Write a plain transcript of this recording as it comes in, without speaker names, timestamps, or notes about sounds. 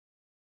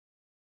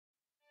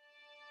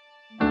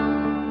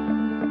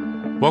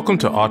Welcome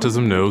to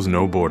Autism Knows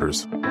No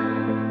Borders.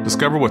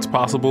 Discover what's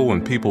possible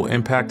when people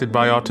impacted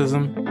by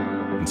autism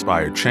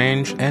inspire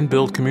change and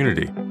build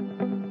community.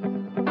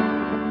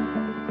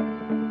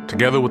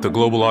 Together with the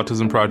Global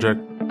Autism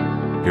Project,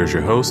 here's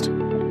your host,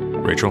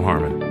 Rachel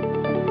Harmon.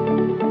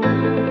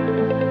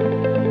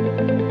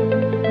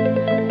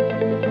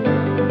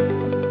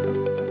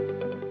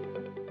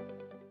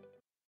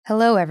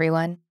 Hello,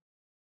 everyone.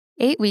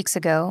 8 weeks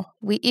ago,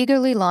 we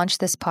eagerly launched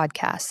this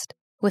podcast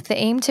with the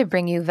aim to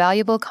bring you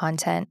valuable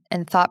content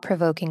and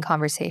thought-provoking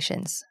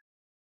conversations.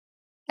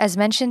 As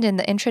mentioned in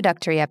the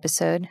introductory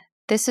episode,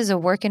 this is a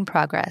work in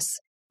progress,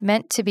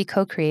 meant to be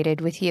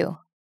co-created with you.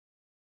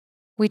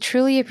 We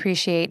truly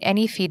appreciate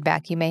any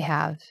feedback you may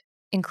have,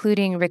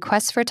 including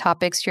requests for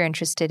topics you're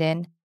interested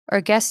in or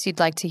guests you'd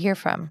like to hear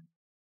from.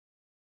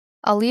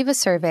 I'll leave a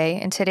survey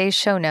in today's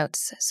show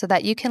notes so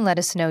that you can let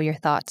us know your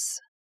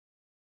thoughts.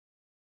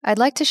 I'd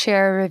like to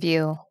share a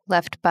review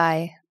left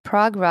by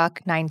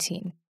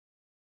ProgRock19.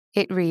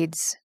 It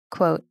reads,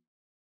 quote,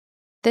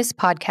 "This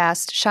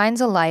podcast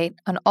shines a light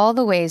on all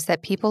the ways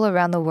that people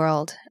around the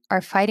world are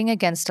fighting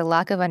against a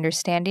lack of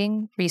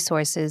understanding,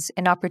 resources,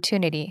 and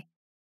opportunity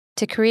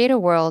to create a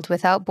world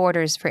without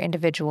borders for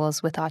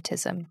individuals with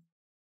autism."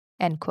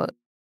 End quote.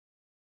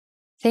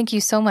 Thank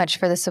you so much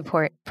for the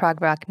support,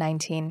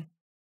 ProgRock19.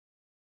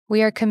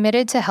 We are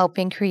committed to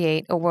helping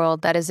create a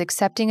world that is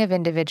accepting of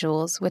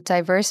individuals with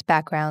diverse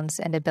backgrounds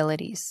and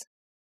abilities.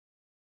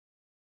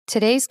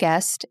 Today's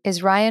guest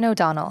is Ryan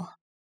O'Donnell.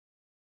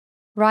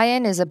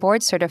 Ryan is a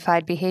Board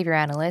Certified Behavior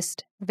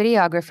Analyst,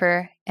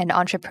 videographer, and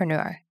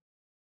entrepreneur.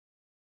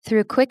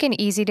 Through quick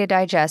and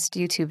easy-to-digest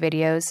YouTube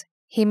videos,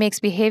 he makes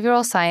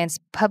behavioral science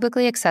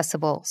publicly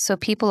accessible so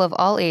people of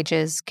all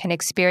ages can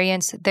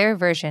experience their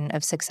version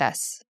of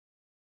success.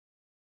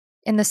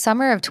 In the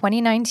summer of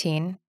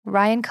 2019,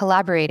 Ryan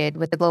collaborated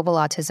with the Global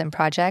Autism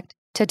Project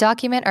to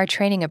document our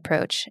training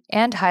approach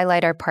and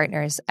highlight our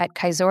partners at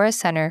Kaizora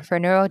Center for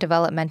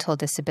Neurodevelopmental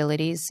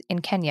Disabilities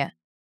in Kenya.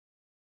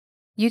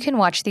 You can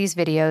watch these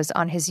videos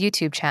on his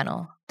YouTube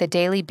channel, The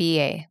Daily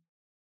BA.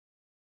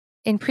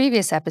 In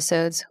previous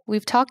episodes,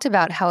 we've talked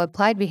about how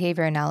applied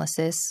behavior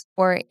analysis,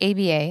 or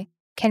ABA,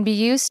 can be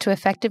used to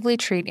effectively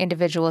treat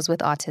individuals with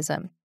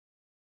autism.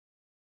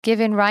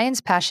 Given Ryan's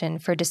passion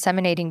for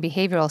disseminating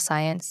behavioral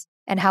science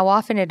and how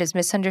often it is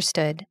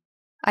misunderstood,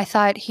 I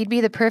thought he'd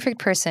be the perfect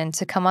person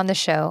to come on the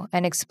show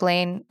and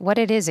explain what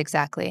it is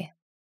exactly.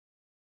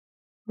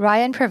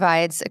 Ryan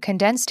provides a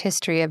condensed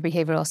history of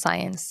behavioral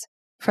science,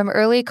 from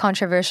early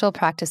controversial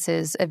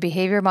practices of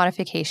behavior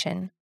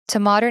modification to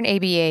modern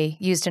ABA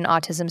used in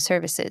autism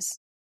services,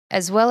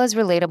 as well as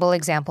relatable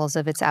examples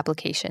of its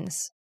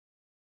applications.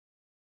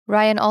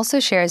 Ryan also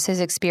shares his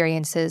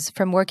experiences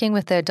from working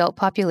with the adult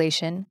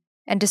population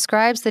and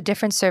describes the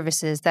different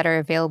services that are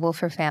available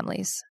for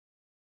families.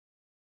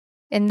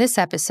 In this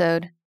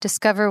episode,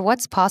 discover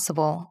what's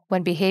possible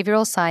when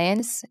behavioral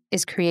science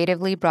is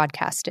creatively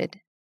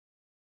broadcasted.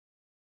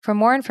 For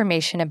more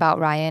information about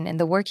Ryan and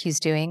the work he's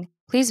doing,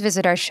 please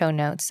visit our show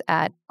notes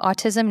at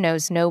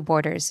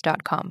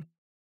autismknowsnoborders.com.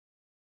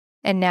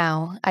 And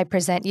now, I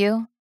present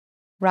you,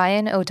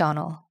 Ryan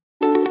O'Donnell.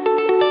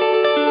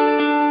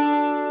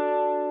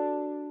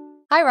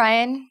 Hi,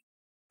 Ryan.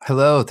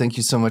 Hello. Thank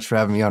you so much for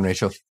having me on,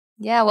 Rachel.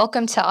 Yeah,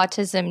 welcome to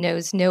Autism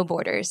Knows No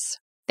Borders.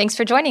 Thanks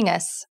for joining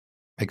us.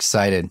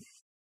 Excited.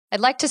 I'd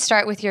like to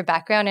start with your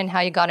background and how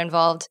you got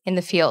involved in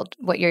the field,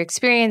 what your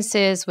experience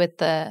is with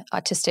the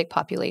autistic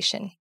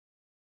population.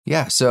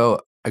 Yeah. So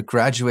I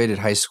graduated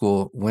high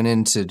school, went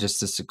into just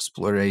this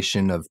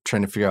exploration of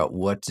trying to figure out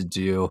what to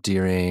do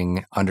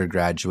during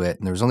undergraduate.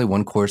 And there was only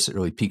one course that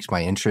really piqued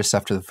my interest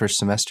after the first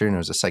semester, and it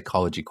was a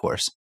psychology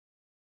course.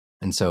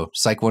 And so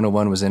Psych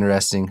 101 was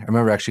interesting. I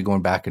remember actually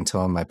going back and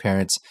telling my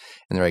parents,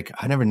 and they're like,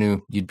 "I never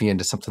knew you'd be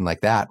into something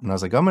like that." And I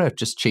was like, "I'm going to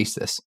just chase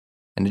this."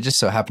 And it just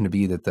so happened to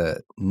be that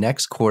the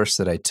next course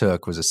that I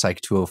took was a Psych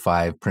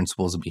 205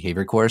 Principles of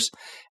Behavior course.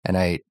 And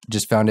I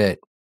just found it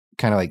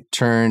kind of like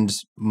turned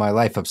my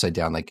life upside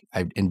down. Like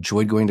I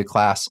enjoyed going to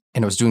class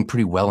and I was doing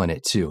pretty well in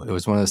it too. It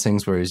was one of those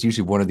things where it was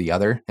usually one or the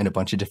other in a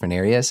bunch of different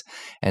areas.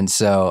 And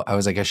so I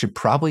was like, I should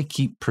probably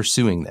keep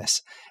pursuing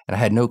this. And I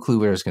had no clue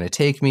where it was going to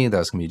take me, that I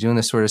was going to be doing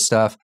this sort of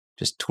stuff.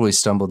 Just totally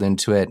stumbled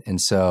into it.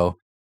 And so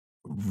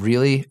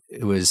really,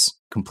 it was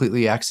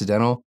completely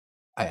accidental.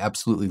 I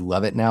absolutely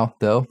love it now,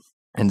 though.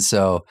 And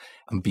so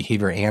I'm a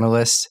behavior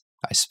analyst.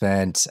 I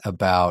spent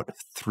about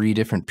 3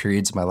 different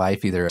periods of my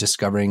life either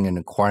discovering and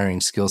acquiring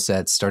skill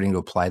sets, starting to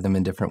apply them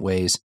in different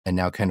ways, and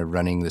now kind of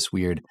running this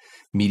weird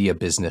media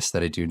business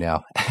that I do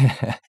now.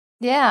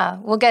 Yeah,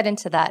 we'll get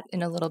into that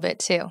in a little bit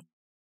too.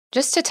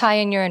 Just to tie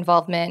in your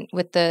involvement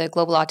with the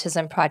Global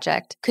Autism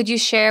Project, could you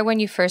share when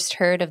you first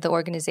heard of the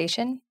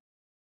organization?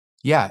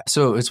 Yeah.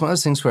 So it's one of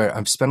those things where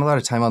I've spent a lot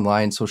of time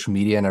online, social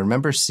media, and I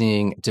remember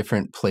seeing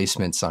different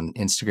placements on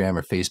Instagram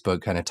or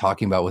Facebook kind of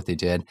talking about what they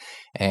did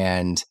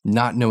and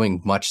not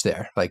knowing much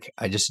there. Like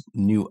I just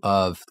knew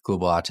of the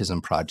Global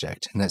Autism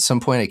Project. And at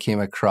some point I came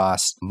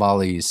across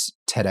Molly's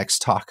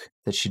TEDx talk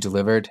that she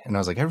delivered. And I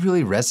was like, I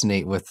really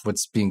resonate with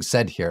what's being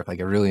said here. Like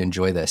I really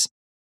enjoy this.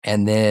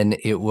 And then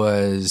it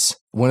was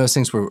one of those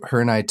things where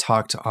her and I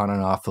talked on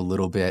and off a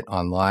little bit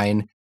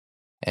online.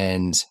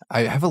 And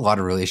I have a lot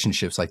of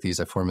relationships like these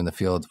I form in the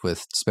field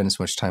with spending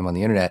so much time on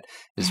the internet,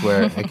 is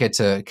where I get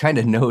to kind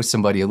of know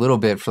somebody a little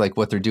bit for like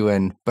what they're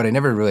doing, but I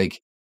never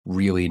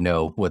really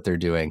know what they're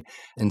doing.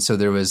 And so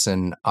there was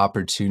an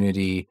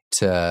opportunity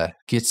to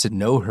get to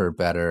know her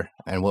better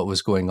and what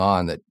was going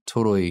on that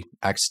totally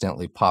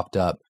accidentally popped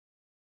up,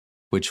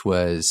 which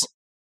was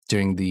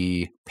during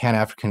the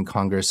Pan-African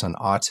Congress on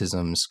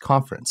Autism's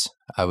conference.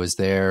 I was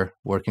there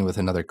working with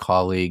another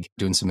colleague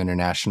doing some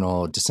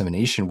international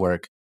dissemination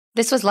work.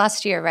 This was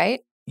last year,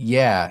 right?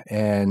 Yeah.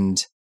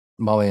 And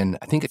Molly and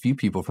I think a few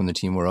people from the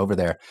team were over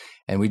there.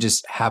 And we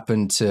just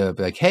happened to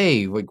be like,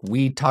 hey, like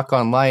we talk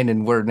online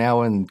and we're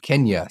now in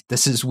Kenya.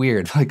 This is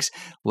weird. Like,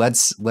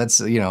 let's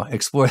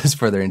explore this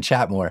further and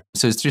chat more.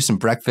 So it's through some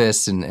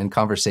breakfasts and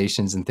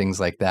conversations and things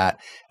like that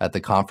at the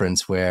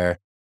conference where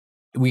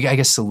we, I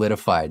guess,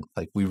 solidified,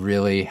 like we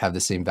really have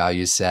the same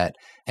value set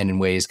and in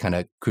ways kind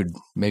of could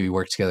maybe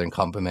work together and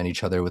complement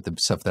each other with the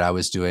stuff that I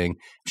was doing,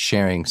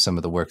 sharing some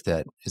of the work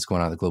that is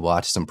going on at the Global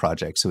Autism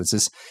Project. So it's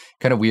this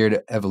kind of weird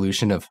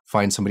evolution of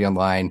find somebody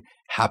online,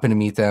 happen to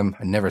meet them.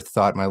 I never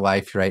thought in my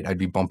life, right, I'd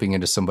be bumping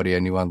into somebody I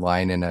knew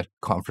online in a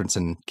conference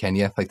in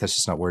Kenya. Like that's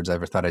just not words I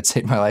ever thought I'd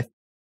say in my life.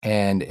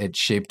 And it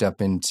shaped up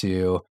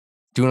into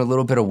doing a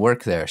little bit of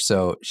work there.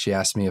 So she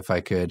asked me if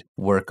I could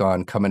work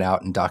on coming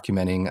out and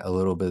documenting a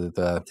little bit of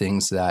the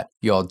things that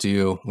y'all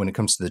do when it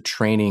comes to the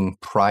training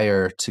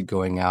prior to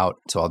going out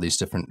to all these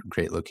different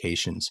great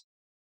locations.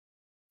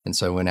 And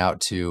so I went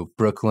out to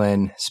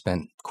Brooklyn,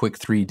 spent quick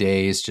 3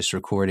 days just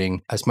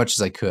recording as much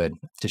as I could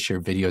to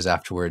share videos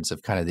afterwards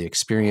of kind of the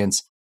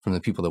experience from the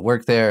people that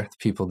work there, the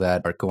people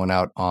that are going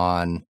out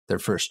on their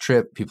first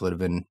trip, people that have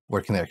been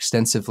working there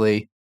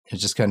extensively.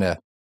 It's just kind of,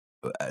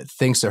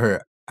 thanks to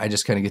her, I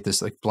just kind of get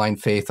this like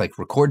blind faith, like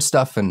record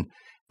stuff and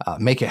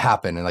make it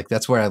happen. And like,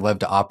 that's where I love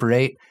to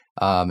operate.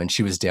 And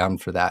she was down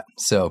for that.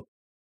 So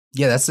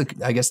yeah, that's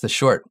I guess the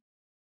short.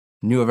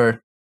 Knew of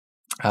her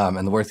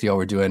and the work that y'all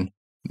were doing,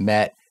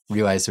 met,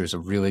 realized there was a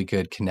really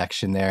good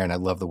connection there. And I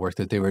love the work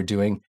that they were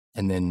doing.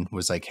 And then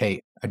was like,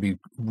 hey, I'd be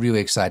really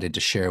excited to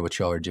share what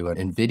y'all are doing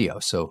in video.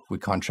 So we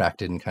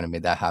contracted and kind of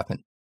made that happen.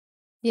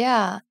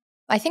 Yeah.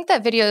 I think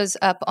that video's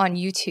up on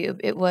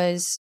YouTube. It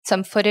was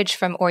some footage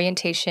from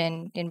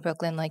orientation in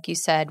Brooklyn, like you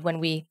said,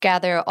 when we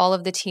gather all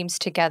of the teams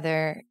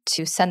together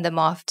to send them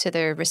off to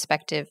their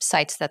respective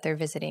sites that they're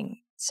visiting.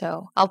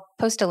 So I'll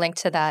post a link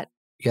to that.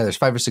 Yeah, there's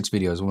 5 or 6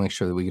 videos. We'll make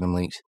sure that we get them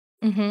linked.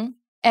 Mm-hmm.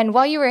 And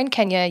while you were in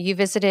Kenya, you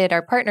visited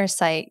our partner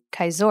site,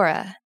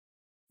 Kaizora.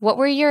 What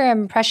were your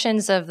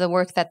impressions of the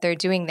work that they're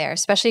doing there,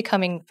 especially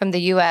coming from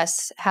the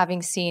U.S.,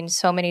 having seen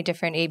so many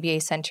different ABA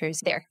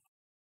centers there?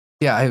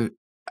 Yeah,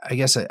 I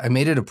guess I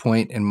made it a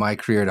point in my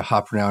career to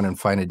hop around and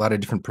find a lot of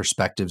different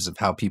perspectives of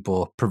how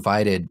people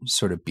provided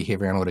sort of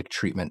behavior analytic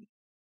treatment.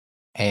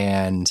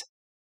 And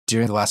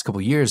during the last couple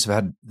of years, I've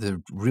had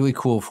the really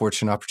cool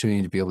fortunate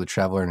opportunity to be able to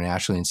travel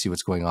internationally and see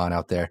what's going on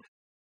out there.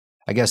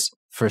 I guess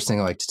first thing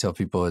I like to tell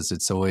people is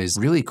it's always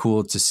really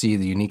cool to see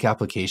the unique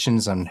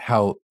applications on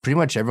how pretty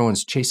much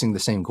everyone's chasing the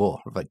same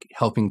goal of like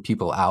helping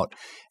people out.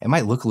 It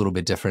might look a little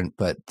bit different,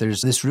 but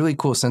there's this really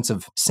cool sense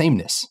of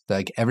sameness.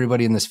 Like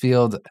everybody in this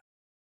field,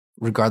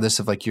 regardless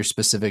of like your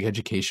specific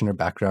education or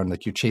background,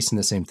 like you're chasing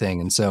the same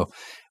thing. And so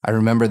I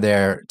remember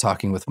there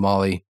talking with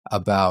Molly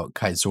about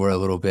Kaizora a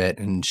little bit,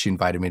 and she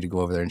invited me to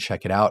go over there and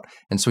check it out.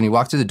 And so when you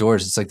walk through the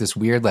doors, it's like this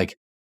weird, like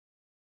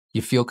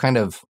you feel kind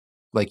of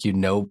like you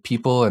know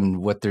people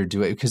and what they're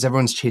doing because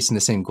everyone's chasing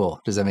the same goal.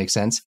 Does that make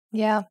sense?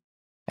 Yeah.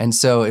 And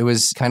so it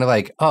was kind of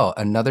like, oh,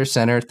 another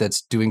center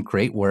that's doing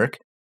great work,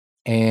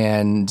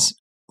 and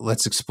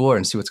let's explore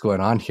and see what's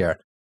going on here.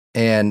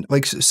 And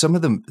like some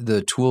of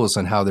the tools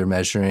on how they're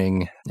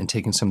measuring and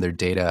taking some of their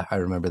data, I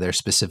remember there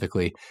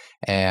specifically,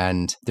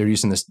 and they're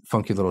using this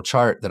funky little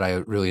chart that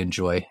I really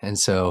enjoy. And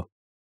so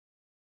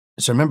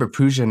I remember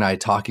Pooja and I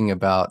talking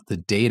about the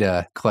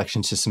data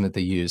collection system that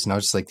they use. And I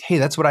was just like, hey,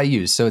 that's what I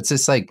use. So it's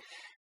just like,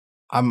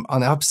 I'm on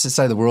the opposite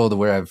side of the world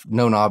where I've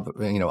known,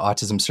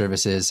 autism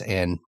services,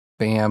 and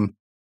bam,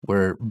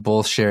 we're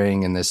both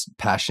sharing in this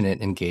passionate,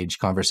 engaged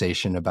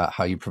conversation about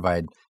how you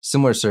provide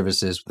similar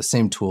services with the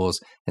same tools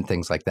and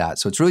things like that.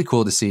 So it's really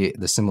cool to see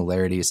the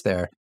similarities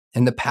there.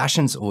 And the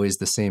passion's always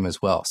the same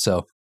as well.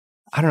 So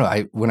I don't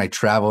know, when I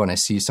travel and I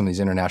see some of these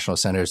international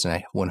centers, and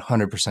I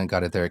 100%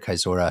 got it there at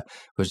Kaizora,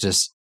 was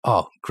just,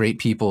 great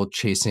people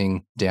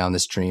chasing down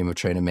this dream of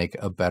trying to make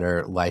a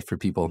better life for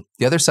people.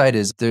 The other side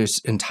is there's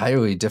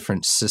entirely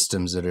different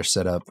systems that are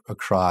set up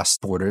across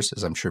borders,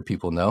 as I'm sure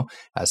people know,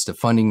 as to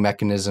funding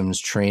mechanisms,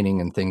 training,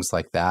 and things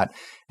like that.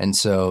 And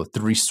so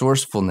the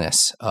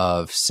resourcefulness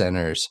of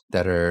centers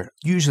that are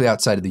usually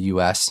outside of the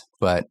US,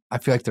 but I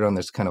feel like they're on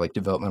this kind of like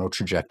developmental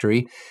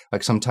trajectory.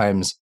 Like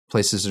sometimes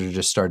places that are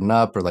just starting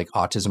up, or like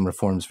autism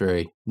reform's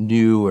very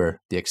new, or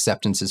the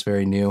acceptance is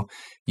very new.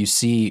 You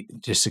see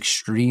just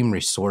extreme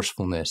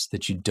resourcefulness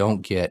that you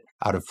don't get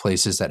out of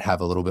places that have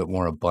a little bit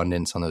more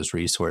abundance on those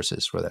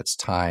resources, whether that's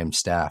time,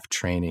 staff,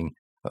 training,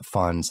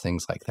 funds,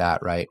 things like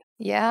that, right?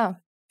 Yeah.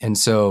 And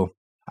so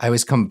I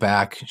always come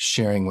back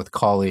sharing with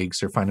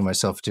colleagues or finding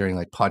myself during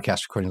like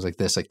podcast recordings like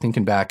this, like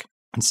thinking back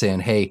and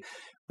saying, hey,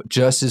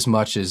 just as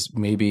much as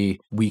maybe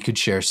we could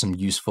share some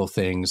useful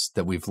things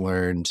that we've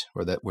learned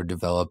or that we're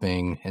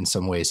developing in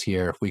some ways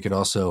here, we could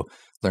also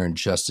learn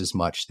just as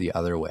much the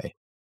other way.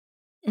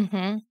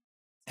 Mm-hmm.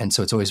 And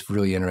so it's always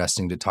really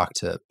interesting to talk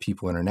to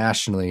people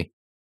internationally.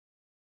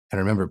 And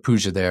I remember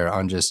Pooja there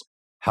on just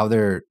how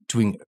they're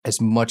doing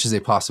as much as they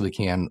possibly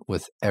can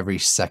with every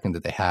second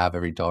that they have,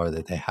 every dollar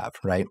that they have,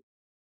 right?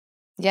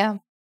 Yeah. And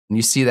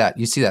you see that.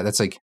 That's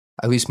like,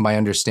 at least my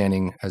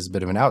understanding as a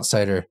bit of an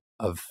outsider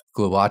of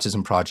Global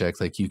Autism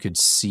Project, like you could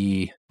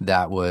see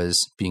that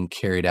was being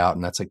carried out.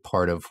 And that's like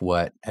part of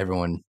what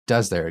everyone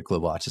does there at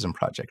Global Autism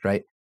Project,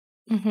 right?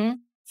 Mm-hmm.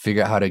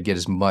 Figure out how to get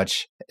as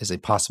much as they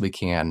possibly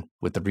can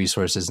with the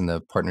resources and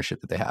the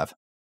partnership that they have.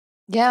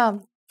 Yeah,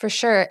 for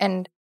sure.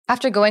 And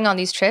after going on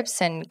these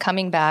trips and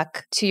coming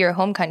back to your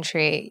home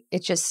country,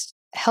 it just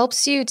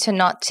helps you to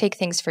not take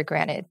things for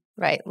granted,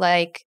 right?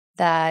 Like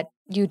that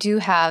you do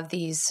have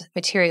these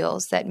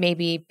materials that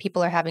maybe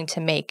people are having to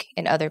make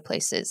in other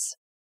places.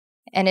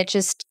 And it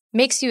just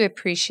makes you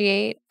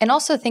appreciate and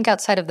also think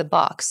outside of the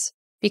box.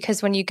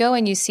 Because when you go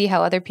and you see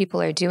how other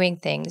people are doing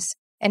things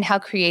and how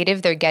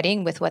creative they're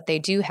getting with what they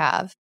do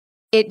have,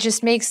 it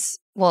just makes,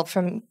 well,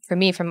 for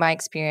me, from my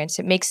experience,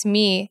 it makes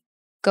me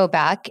go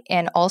back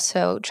and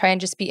also try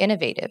and just be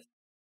innovative.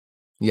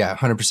 Yeah,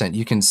 100%.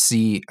 You can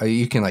see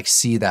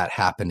that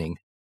happening.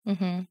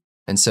 Mm-hmm.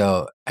 And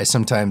so I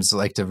sometimes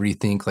like to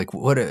rethink, like,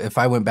 what if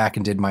I went back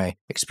and did my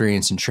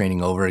experience in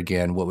training over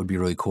again, what would be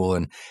really cool?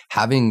 And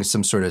having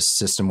some sort of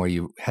system where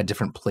you had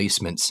different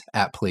placements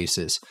at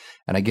places.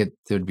 And I get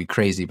it would be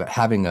crazy, but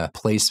having a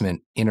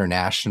placement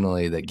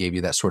internationally that gave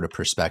you that sort of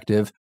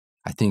perspective,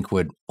 I think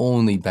would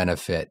only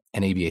benefit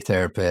an ABA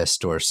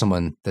therapist or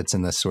someone that's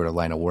in this sort of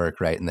line of work,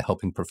 right? In the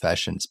helping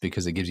professions,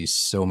 because it gives you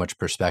so much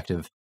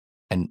perspective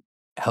and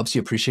helps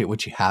you appreciate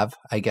what you have,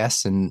 I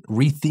guess, and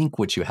rethink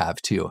what you have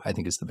too, I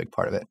think is the big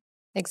part of it.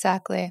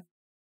 Exactly.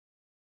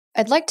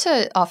 I'd like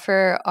to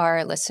offer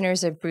our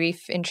listeners a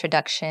brief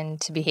introduction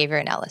to behavior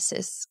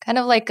analysis, kind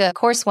of like a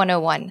course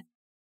 101.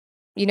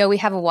 You know, we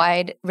have a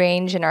wide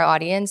range in our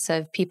audience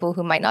of people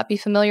who might not be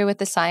familiar with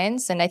the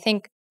science, and I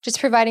think just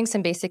providing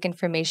some basic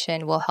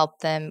information will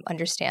help them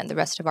understand the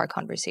rest of our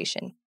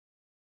conversation.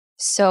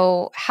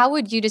 So, how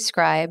would you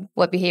describe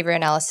what behavior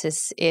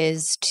analysis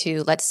is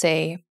to, let's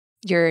say,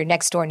 your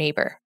next door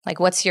neighbor?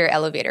 Like, what's your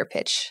elevator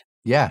pitch?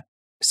 Yeah.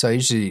 So I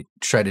usually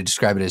try to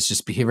describe it as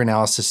just behavior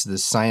analysis is the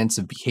science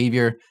of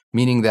behavior,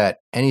 meaning that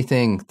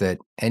anything that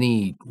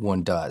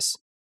anyone does,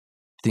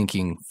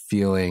 thinking,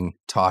 feeling,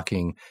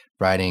 talking,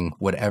 writing,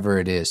 whatever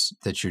it is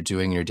that you're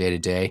doing in your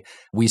day-to-day,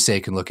 we say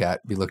can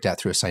be looked at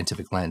through a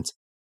scientific lens.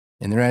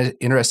 And the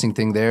interesting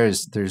thing there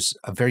is there's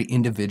a very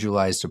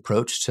individualized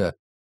approach to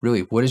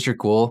really what is your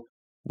goal?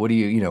 What are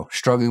you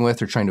struggling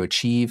with or trying to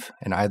achieve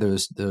in either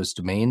of those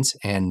domains?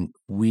 And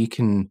we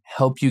can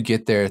help you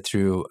get there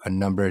through a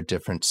number of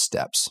different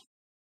steps.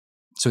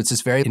 So it's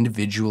this very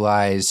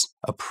individualized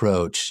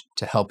approach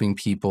to helping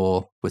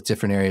people with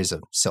different areas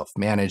of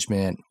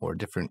self-management or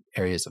different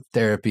areas of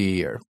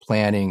therapy or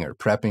planning or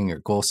prepping or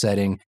goal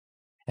setting.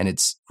 And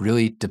it's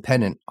really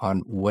dependent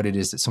on what it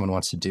is that someone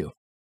wants to do.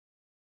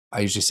 I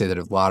usually say that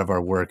a lot of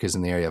our work is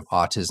in the area of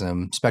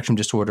autism, spectrum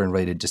disorder, and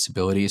related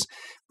disabilities,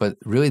 but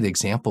really the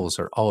examples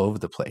are all over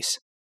the place.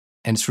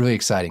 And it's really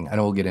exciting. I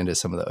know we'll get into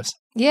some of those.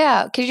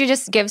 Yeah. Could you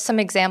just give some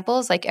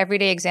examples, like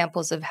everyday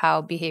examples of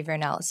how behavior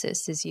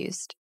analysis is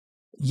used?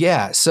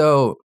 Yeah.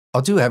 So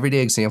I'll do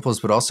everyday examples,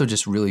 but also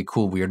just really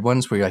cool, weird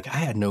ones where you're like, I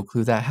had no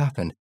clue that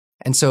happened.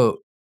 And so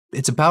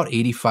it's about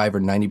 85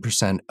 or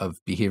 90% of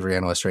behavior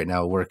analysts right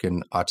now work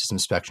in autism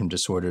spectrum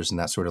disorders and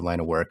that sort of line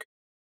of work.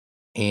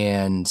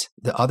 And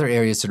the other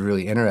areas that are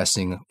really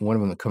interesting, one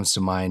of them that comes to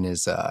mind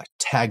is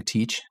tag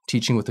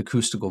teaching with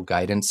acoustical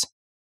guidance.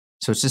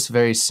 So it's just a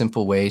very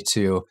simple way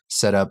to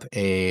set up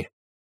a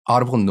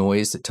audible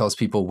noise that tells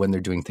people when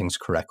they're doing things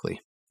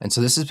correctly. And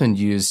so this has been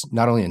used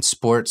not only in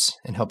sports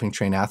and helping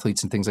train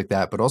athletes and things like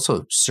that, but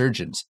also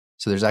surgeons.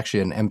 So there's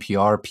actually an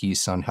NPR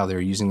piece on how they're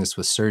using this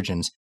with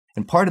surgeons.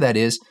 And part of that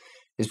is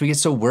we get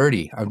so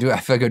wordy. I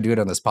feel like I do it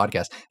on this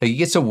podcast. Like you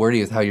get so wordy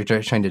with how you're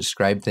trying to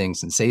describe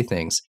things and say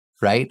things,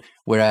 right?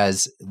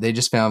 Whereas they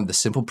just found the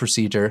simple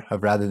procedure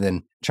of rather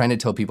than trying to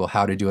tell people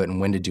how to do it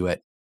and when to do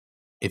it,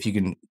 if you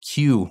can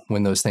cue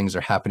when those things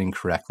are happening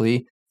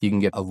correctly, you can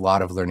get a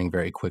lot of learning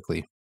very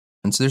quickly.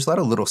 And so there's a lot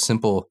of little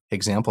simple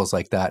examples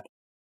like that.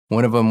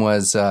 One of them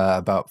was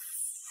about,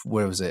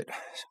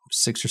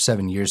 6 or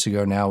 7 years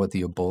ago now with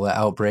the Ebola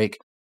outbreak.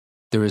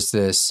 There was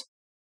this,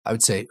 I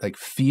would say, like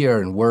fear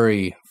and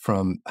worry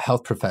from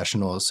health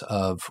professionals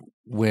of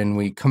when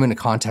we come into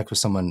contact with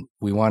someone,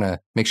 we want to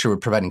make sure we're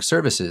providing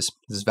services.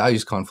 This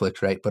values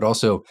conflict, right? But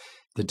also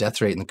the death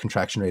rate and the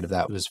contraction rate of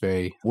that was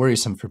very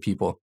worrisome for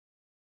people.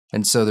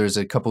 And so there's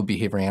a couple of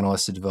behavior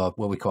analysts that developed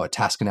what we call a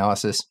task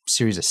analysis,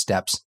 series of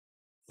steps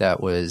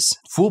that was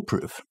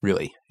foolproof,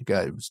 really.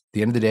 At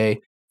the end of the day,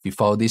 if you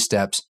followed these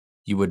steps,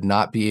 you would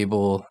not be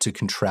able to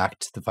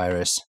contract the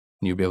virus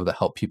and you'd be able to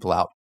help people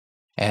out.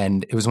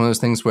 And it was one of those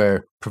things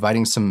where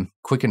providing some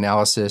quick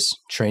analysis,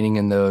 training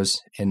in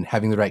those, and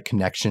having the right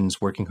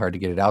connections, working hard to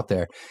get it out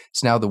there.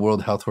 It's now the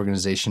World Health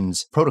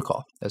Organization's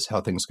protocol. That's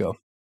how things go.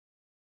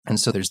 And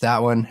so there's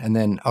that one. And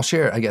then I'll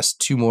share, I guess,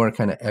 two more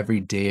kind of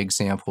everyday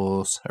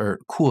examples or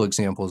cool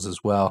examples as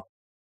well.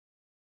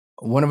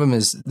 One of them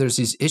is there's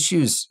these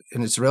issues,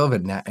 and it's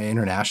relevant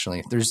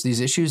internationally. There's these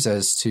issues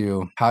as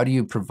to how do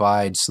you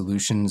provide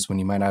solutions when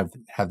you might not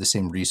have the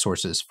same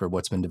resources for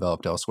what's been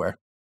developed elsewhere.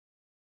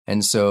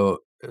 And so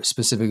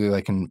specifically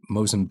like in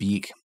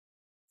Mozambique,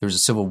 there was a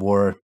civil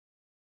war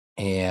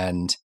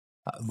and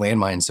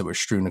landmines that were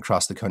strewn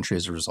across the country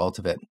as a result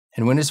of it.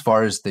 And went as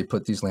far as they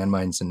put these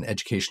landmines in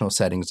educational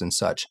settings and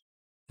such.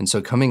 And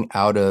so coming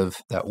out of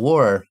that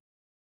war,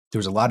 there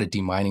was a lot of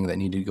demining that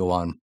needed to go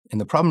on. And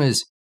the problem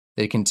is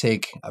that it can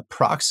take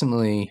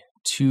approximately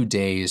 2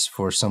 days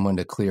for someone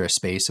to clear a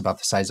space about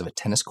the size of a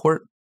tennis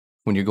court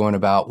when you're going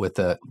about with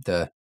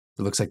it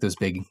looks like those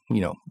big,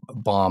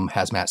 bomb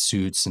hazmat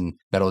suits and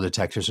metal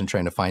detectors and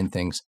trying to find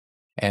things.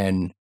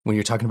 And when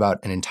you're talking about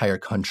an entire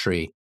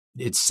country,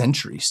 it's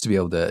centuries to be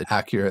able to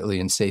accurately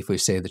and safely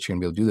say that you're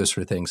going to be able to do those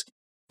sort of things.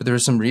 But there were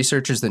some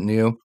researchers that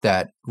knew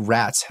that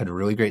rats had a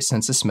really great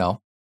sense of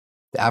smell.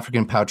 The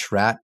African pouch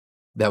rat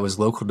that was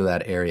local to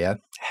that area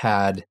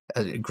had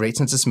a great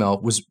sense of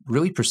smell, was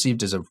really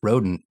perceived as a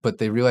rodent, but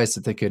they realized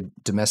that they could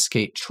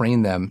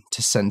train them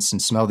to sense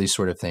and smell these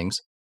sort of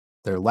things.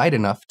 They're light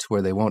enough to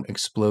where they won't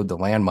explode the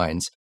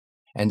landmines.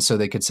 And so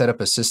they could set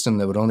up a system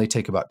that would only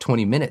take about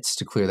 20 minutes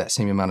to clear that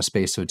same amount of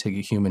space. So it would take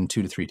a human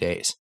 2 to 3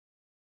 days.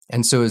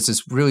 And so it's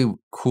this really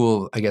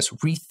cool, I guess,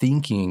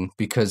 rethinking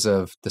because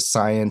of the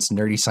science,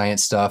 nerdy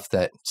science stuff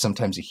that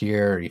sometimes you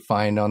hear or you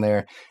find on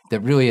there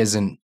that really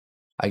isn't,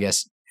 I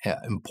guess,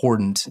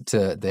 important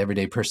to the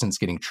everyday person that's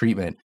getting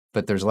treatment.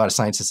 But there's a lot of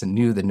scientists that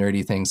knew the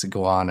nerdy things that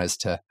go on as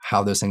to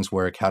how those things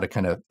work, how to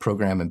kind of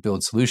program and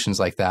build solutions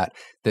like that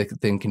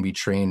then can be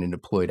trained and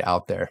deployed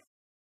out there.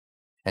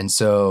 And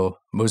so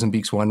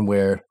Mozambique's one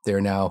where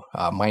they're now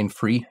a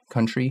mine-free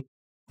country.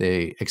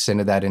 They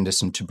extended that into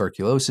some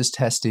tuberculosis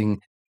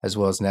testing, as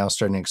well as now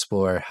starting to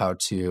explore how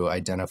to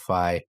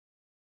identify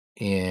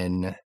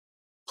in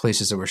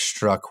places that were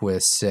struck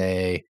with,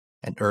 say,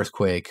 an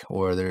earthquake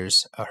or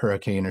there's a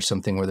hurricane or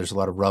something where there's a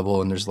lot of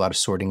rubble and there's a lot of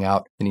sorting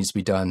out that needs to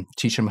be done.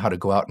 Teach them how to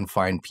go out and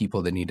find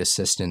people that need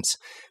assistance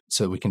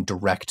so that we can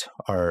direct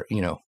our,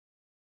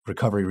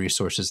 recovery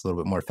resources a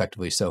little bit more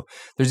effectively. So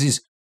there's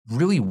these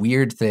really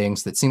weird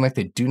things that seem like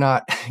they do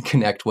not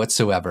connect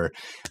whatsoever,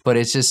 but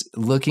it's just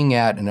looking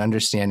at and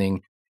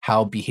understanding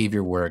how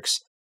behavior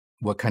works,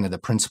 what kind of the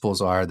principles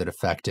are that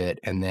affect it,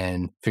 and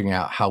then figuring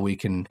out how we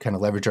can kind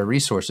of leverage our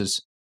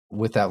resources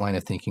with that line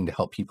of thinking to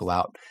help people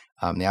out.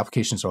 The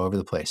applications are all over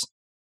the place.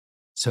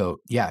 So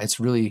yeah, it's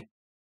really,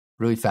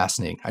 really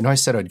fascinating. I know I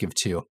said I'd give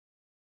 2,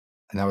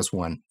 and that was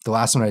 1. The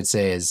last one I'd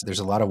say is there's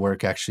a lot of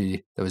work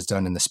actually that was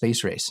done in the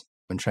space race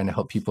when trying to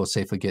help people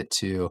safely get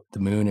to the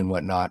moon and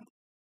whatnot.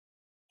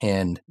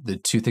 And the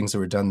 2 things that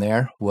were done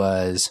there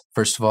was,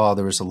 first of all,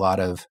 there was a lot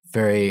of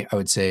very, I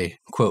would say,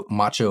 quote,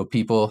 macho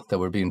people that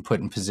were being put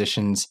in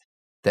positions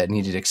that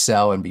needed to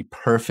excel and be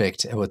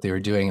perfect at what they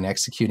were doing and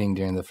executing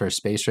during the first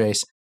space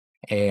race.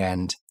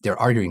 And they're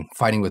arguing,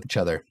 fighting with each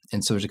other.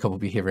 And so there's a couple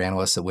of behavior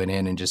analysts that went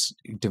in and just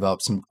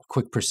developed some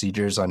quick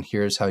procedures on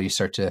here's how you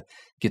start to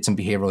get some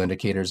behavioral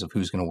indicators of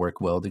who's going to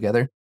work well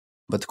together.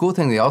 But the cool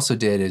thing they also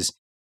did is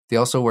they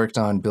also worked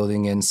on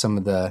building in some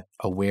of the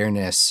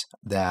awareness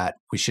that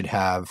we should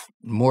have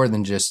more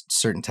than just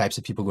certain types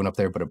of people going up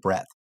there, but a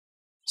breadth.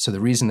 So the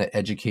reason that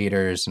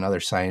educators and other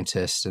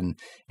scientists and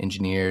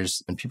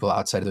engineers and people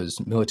outside of those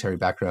military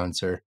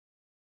backgrounds are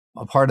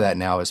a part of that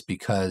now is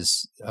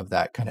because of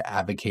that kind of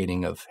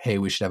advocating of, hey,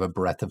 we should have a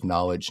breadth of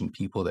knowledge and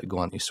people that go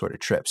on these sort of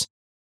trips.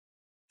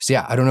 So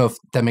yeah, I don't know if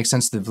that makes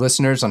sense to the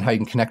listeners on how you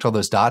can connect all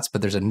those dots,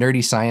 but there's a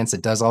nerdy science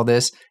that does all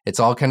this. It's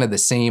all kind of the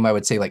same, I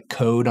would say, like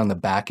code on the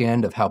back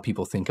end of how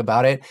people think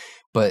about it.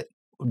 But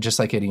just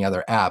like any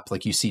other app,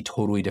 like you see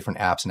totally different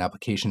apps and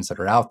applications that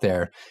are out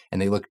there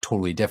and they look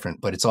totally different,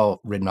 but it's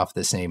all written off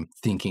the same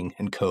thinking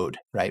and code,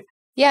 right?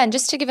 Yeah, and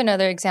just to give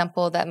another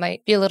example that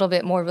might be a little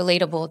bit more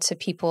relatable to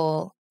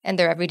people and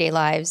their everyday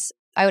lives,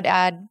 I would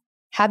add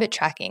habit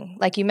tracking.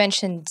 Like you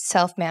mentioned,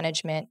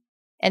 self-management.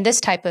 And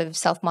this type of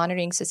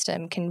self-monitoring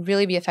system can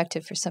really be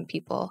effective for some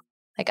people.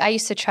 Like I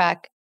used to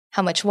track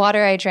how much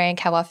water I drank,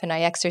 how often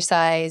I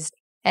exercised,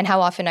 and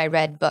how often I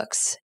read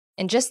books.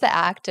 And just the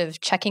act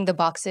of checking the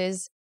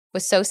boxes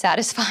was so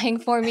satisfying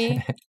for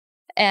me.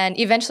 And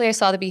eventually I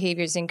saw the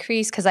behaviors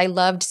increase because I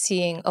loved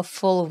seeing a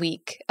full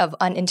week of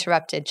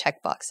uninterrupted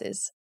check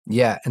boxes.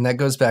 Yeah, and that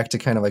goes back to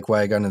kind of like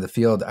why I got into the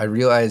field. I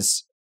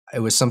realized it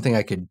was something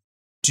I could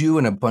do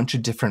in a bunch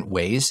of different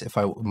ways if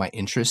my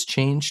interest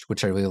changed,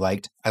 which I really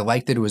liked. I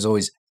liked that it was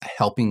always a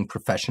helping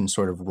profession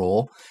sort of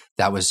role.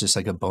 That was just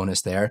like a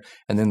bonus there.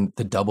 And then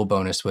the double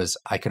bonus was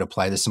I could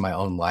apply this in my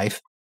own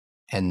life.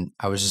 And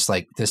I was just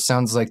like, this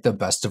sounds like the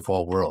best of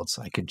all worlds.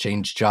 I could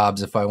change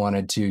jobs if I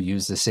wanted to,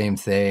 use the same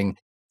thing,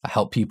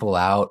 help people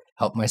out,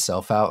 help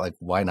myself out. Like,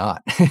 why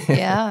not?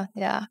 Yeah.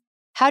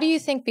 How do you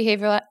think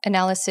behavioral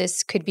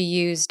analysis could be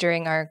used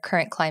during our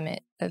current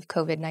climate of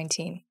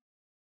COVID-19?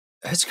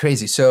 That's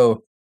crazy.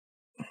 So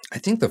I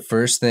think the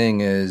first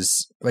thing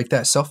is like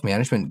that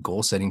self-management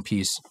goal setting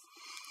piece.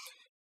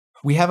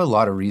 We have a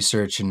lot of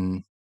research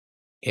in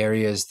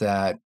areas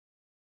that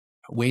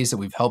ways that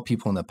we've helped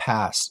people in the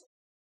past.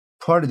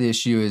 Part of the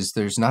issue is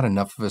there's not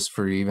enough of us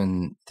for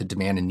even the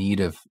demand and need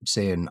of,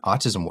 say, an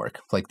autism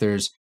work. Like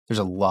there's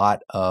a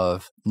lot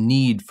of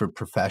need for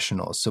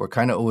professionals. So we're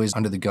kind of always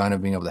under the gun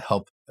of being able to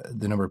help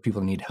the number of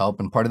people who need help.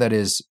 And part of that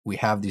is we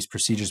have these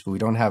procedures, but we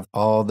don't have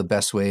all the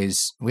best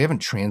ways. We haven't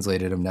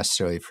translated them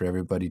necessarily for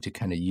everybody to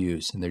kind of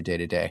use in their day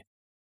to day.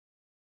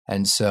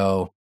 And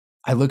so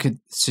I look at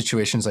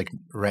situations like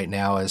right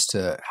now as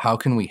to how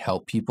can we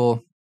help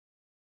people?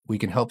 We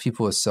can help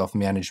people with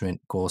self-management,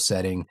 goal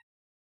setting.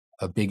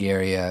 A big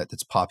area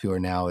that's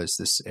popular now is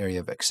this area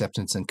of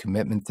acceptance and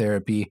commitment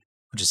therapy,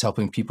 which is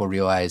helping people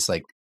realize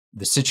like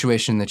the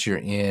situation that you're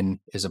in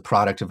is a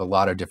product of a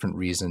lot of different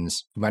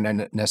reasons. You might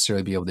not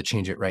necessarily be able to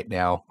change it right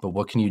now, but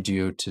what can you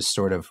do to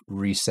sort of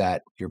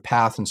reset your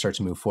path and start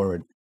to move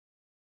forward?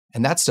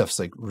 And that stuff's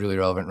like really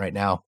relevant right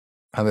now.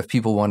 If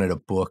people wanted a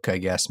book, I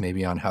guess,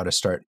 maybe on how to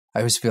start. I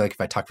always feel like if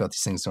I talk about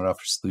these things, don't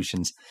offer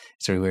solutions.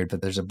 It's really weird,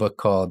 but there's a book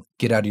called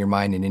Get Out of Your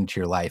Mind and Into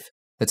Your Life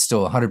that's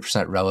still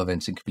 100%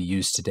 relevant and could be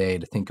used today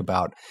to think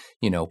about,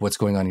 what's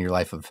going on in your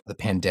life of the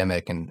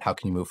pandemic and how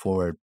can you move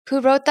forward.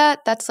 Who wrote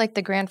that? That's like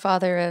the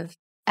grandfather of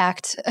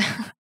ACT.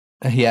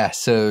 Yeah,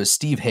 so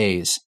Steve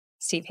Hayes.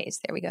 Steve Hayes,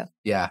 there we go.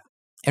 Yeah.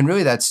 And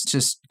really that's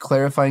just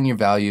clarifying your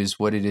values,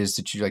 what it is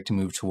that you'd like to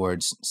move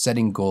towards,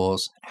 setting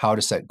goals, how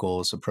to set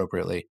goals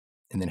appropriately,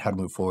 and then how to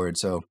move forward.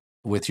 So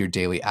with your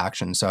daily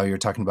action. So you're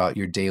talking about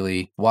your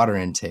daily water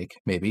intake,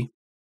 maybe.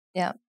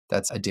 Yeah.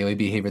 That's a daily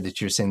behavior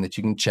that you're saying that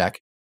you can check.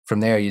 From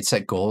there, you'd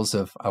set goals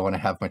of, I want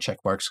to have my check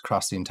marks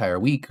across the entire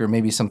week, or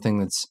maybe something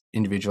that's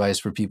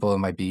individualized for people. It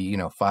might be,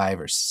 5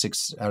 or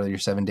 6 out of your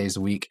 7 days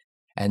a week.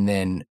 And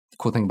then the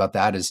cool thing about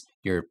that is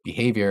your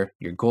behavior,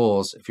 your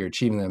goals, if you're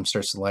achieving them,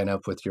 starts to line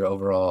up with your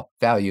overall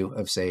value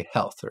of, say,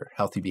 health or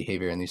healthy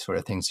behavior and these sort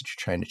of things that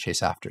you're trying to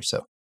chase after.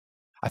 So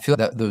I feel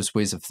that those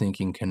ways of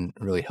thinking can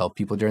really help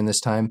people during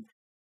this time.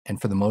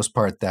 And for the most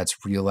part, that's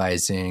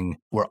realizing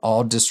we're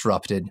all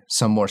disrupted,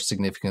 some more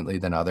significantly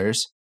than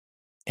others.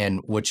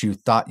 And what you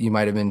thought you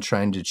might have been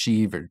trying to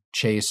achieve or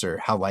chase or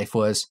how life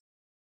was,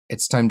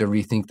 it's time to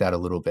rethink that a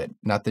little bit.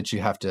 Not that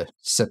you have to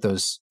set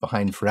those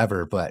behind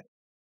forever, but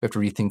you have to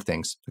rethink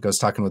things. Like I was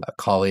talking with a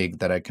colleague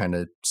that I kind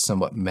of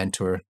somewhat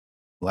mentor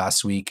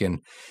last week, and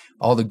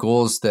all the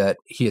goals that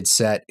he had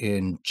set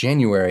in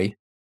January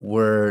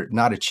were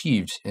not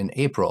achieved in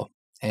April.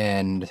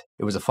 And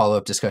it was a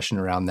follow-up discussion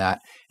around that.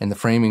 And the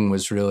framing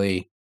was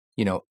really,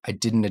 I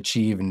didn't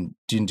achieve and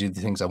didn't do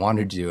the things I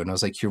wanted to do. And I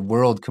was like, your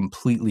world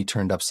completely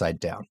turned upside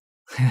down.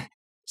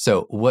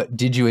 So what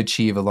did you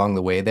achieve along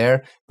the way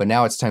there? But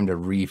now it's time to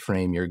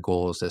reframe your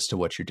goals as to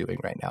what you're doing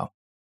right now.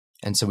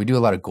 And so we do a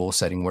lot of goal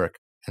setting work,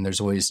 and there's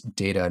always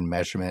data and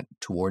measurement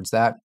towards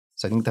that.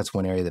 So I think that's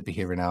one area that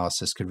behavior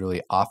analysis could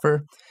really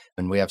offer.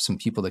 And we have some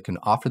people that can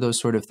offer those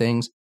sort of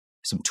things,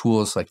 some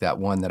tools like that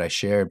one that I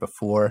shared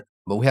before.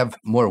 But we have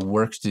more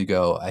work to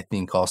go, I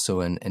think, also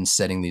in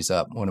setting these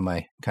up. One of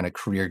my kind of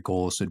career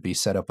goals would be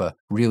set up a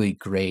really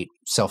great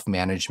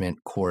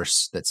self-management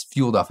course that's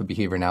fueled off of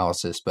behavior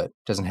analysis, but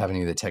doesn't have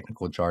any of the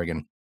technical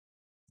jargon.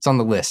 It's on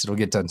the list. It'll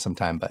get done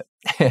sometime, but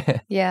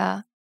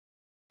Yeah.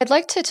 I'd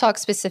like to talk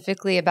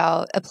specifically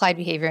about applied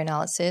behavior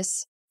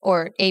analysis,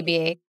 or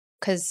ABA,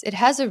 because it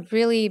has a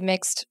really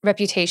mixed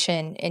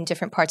reputation in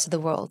different parts of the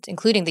world,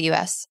 including the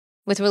US,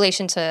 with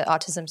relation to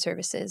autism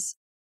services.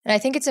 And I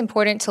think it's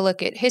important to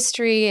look at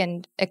history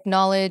and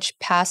acknowledge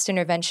past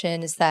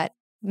interventions that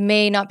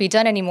may not be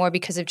done anymore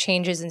because of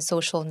changes in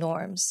social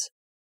norms.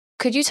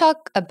 Could you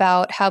talk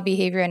about how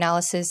behavior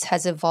analysis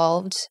has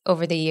evolved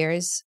over the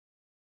years?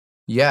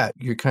 Yeah,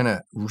 your kind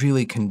of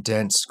really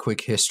condensed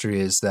quick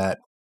history is that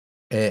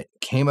it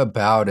came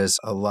about as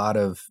a lot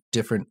of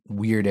different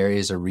weird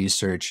areas of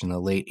research in the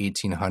late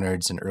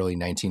 1800s and early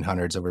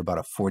 1900s over about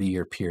a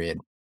 40-year period.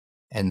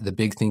 And the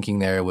big thinking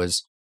there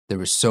was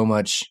so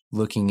much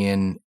looking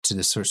into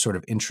this sort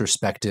of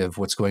introspective,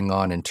 what's going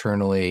on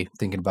internally,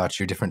 thinking about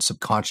your different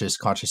subconscious,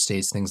 conscious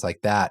states, things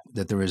like that,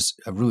 that there was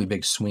a really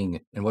big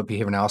swing. And what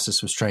behavior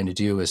analysis was trying to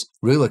do is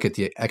really look at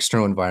the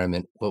external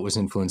environment, what was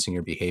influencing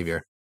your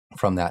behavior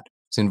from that.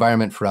 So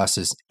environment for us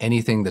is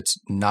anything that's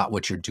not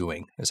what you're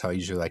doing, is how I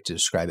usually like to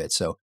describe it.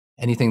 So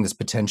anything that's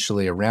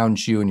potentially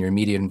around you in your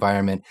immediate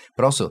environment,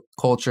 but also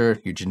culture,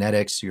 your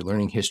genetics, your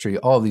learning history,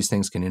 all of these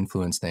things can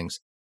influence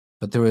things.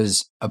 But there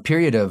was a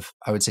period of,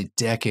 I would say,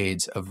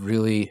 decades of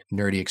really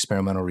nerdy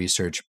experimental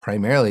research,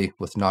 primarily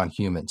with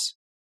non-humans.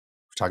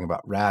 We're talking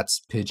about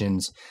rats,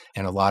 pigeons,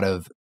 and a lot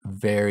of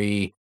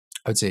very,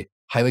 I would say,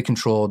 highly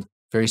controlled,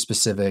 very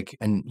specific,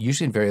 and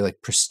usually in very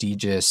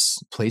prestigious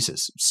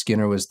places.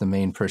 Skinner was the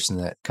main person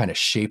that kind of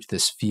shaped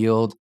this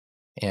field,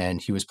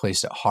 and he was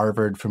placed at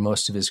Harvard for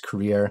most of his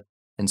career.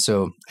 And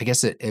so I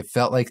guess it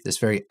felt like this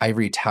very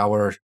ivory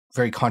tower,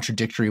 very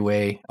contradictory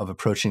way of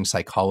approaching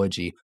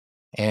psychology.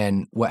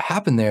 And what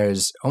happened there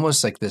is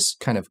almost like this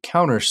kind of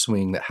counter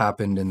swing that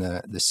happened in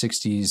the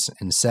 60s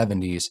and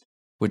 70s,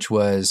 which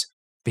was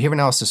behavior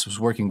analysis was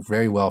working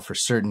very well for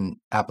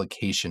certain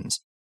applications.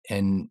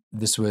 And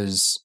this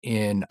was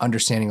in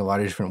understanding a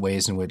lot of different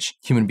ways in which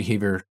human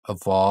behavior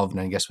evolved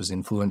and I guess was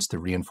influenced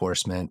through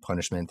reinforcement,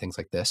 punishment, things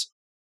like this.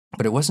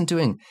 But it wasn't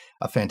doing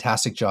a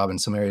fantastic job in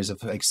some areas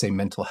of, like, say,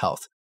 mental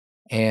health.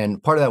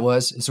 And part of that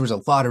was there was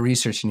a lot of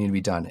research that needed to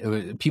be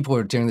done. People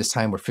were during this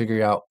time were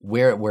figuring out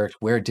where it worked,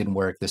 where it didn't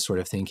work, this sort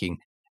of thinking.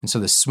 And so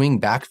the swing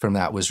back from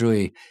that was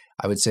really,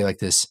 I would say, like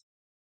this,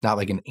 not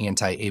like an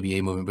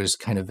anti-ABA movement, but it's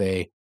kind of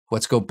a,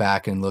 let's go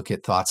back and look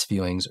at thoughts,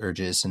 feelings,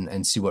 urges,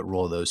 and see what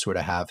role those sort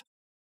of have.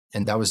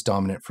 And that was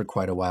dominant for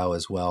quite a while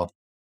as well.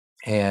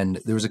 And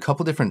there was a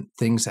couple different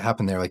things that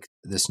happened there, like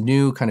this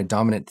new kind of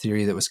dominant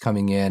theory that was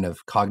coming in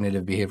of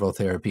cognitive behavioral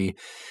therapy.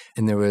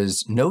 And there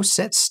was no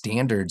set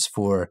standards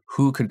for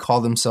who could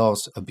call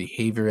themselves a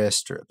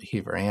behaviorist or a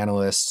behavior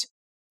analyst.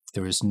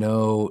 There was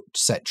no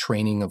set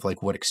training of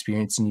like what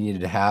experience you needed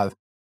to have.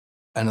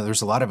 And there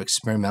was a lot of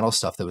experimental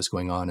stuff that was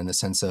going on in the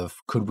sense of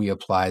could we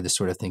apply this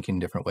sort of thinking in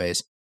different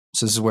ways.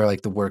 So this is where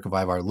like the work of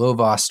Ivar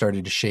Lovaas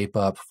started to shape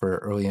up for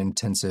early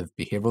intensive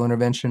behavioral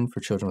intervention for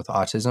children with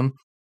autism.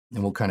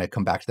 And we'll kind of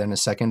come back to that in a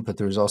second. But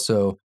there was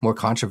also more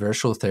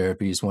controversial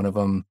therapies. One of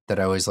them that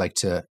I always like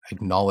to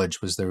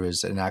acknowledge was there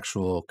was an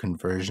actual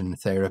conversion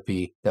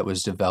therapy that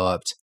was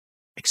developed,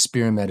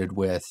 experimented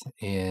with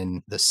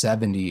in the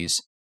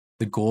 70s.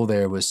 The goal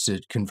there was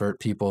to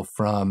convert people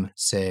from,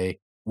 say,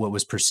 what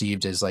was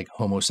perceived as like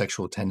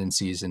homosexual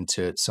tendencies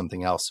into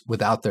something else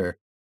without their,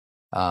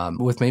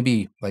 with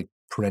maybe like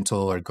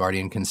parental or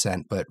guardian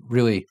consent, but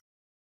really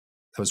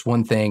that was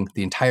one thing.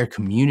 The entire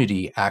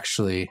community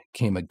actually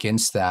came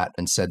against that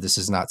and said this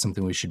is not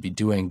something we should be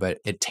doing, but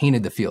it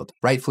tainted the field,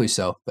 rightfully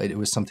so, but it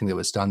was something that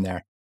was done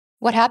there.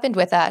 What happened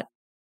with that?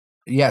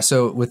 Yeah,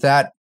 so with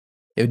that,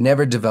 it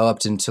never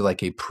developed into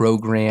like a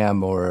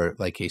program or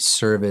like a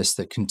service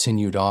that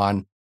continued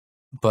on,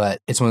 but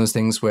it's one of those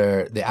things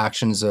where the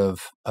actions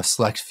of a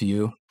select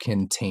few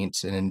can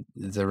taint and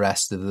the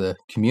rest of the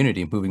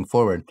community moving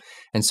forward.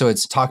 And so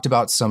it's talked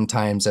about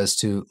sometimes as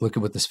to look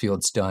at what this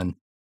field's done.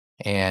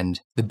 And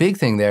the big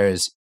thing there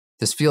is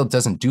this field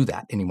doesn't do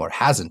that anymore. It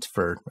hasn't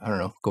for, I don't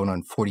know, going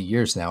on 40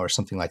 years now or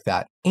something like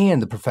that.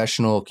 And the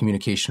professional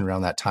communication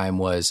around that time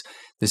was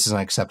this is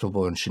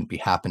unacceptable and shouldn't be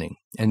happening.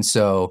 And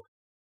so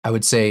I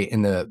would say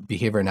in the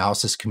behavior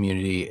analysis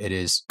community, it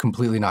is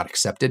completely not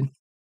accepted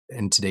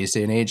in today's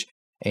day and age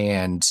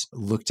and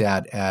looked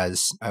at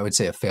as, I would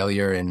say, a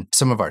failure in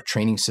some of our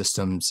training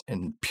systems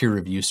and peer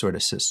review sort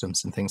of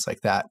systems and things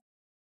like that.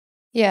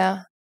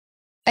 Yeah.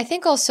 I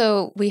think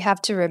also we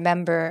have to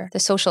remember the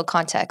social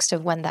context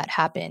of when that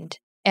happened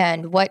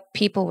and what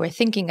people were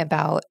thinking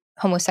about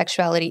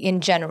homosexuality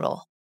in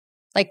general.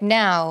 Like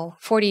now,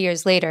 40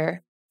 years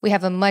later, we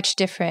have a much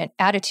different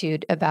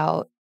attitude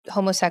about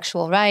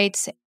homosexual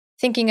rights,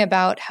 thinking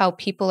about how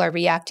people are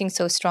reacting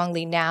so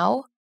strongly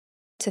now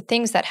to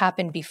things that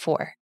happened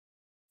before,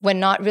 when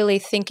not really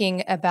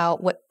thinking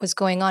about what was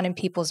going on in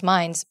people's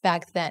minds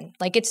back then.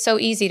 Like it's so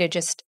easy to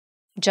just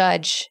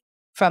judge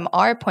from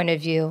our point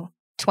of view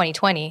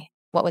 2020,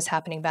 what was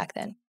happening back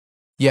then.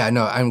 Yeah,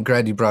 no, I'm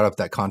glad you brought up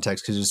that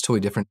context because it was totally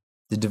different.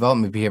 The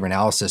development of behavior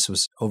analysis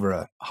was over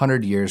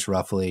 100 years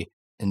roughly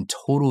in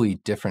totally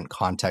different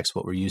context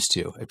what we're used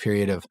to, a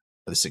period of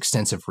this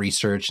extensive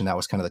research, and that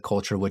was kind of the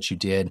culture of what you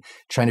did,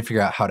 trying to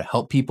figure out how to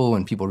help people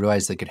when people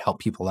realized they could help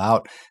people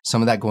out.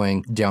 Some of that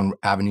going down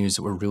avenues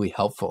that were really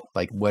helpful,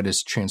 like what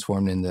is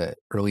transformed in the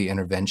early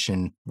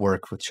intervention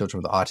work with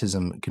children with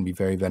autism can be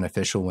very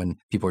beneficial when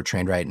people are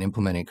trained right and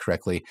implementing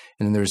correctly.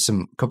 And then there's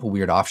some couple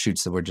weird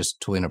offshoots that were just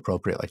totally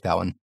inappropriate like that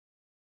one.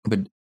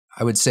 But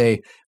I would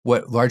say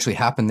what largely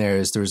happened there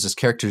is there was this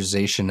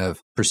characterization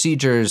of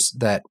procedures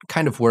that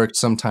kind of worked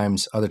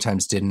sometimes, other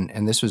times didn't.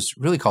 And this was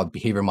really called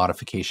behavior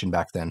modification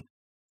back then.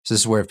 So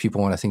this is where if people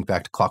want to think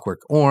back to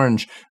Clockwork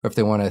Orange, or if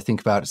they want to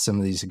think about some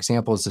of these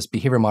examples, this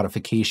behavior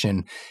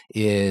modification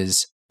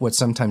is what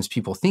sometimes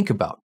people think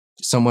about.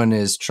 Someone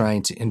is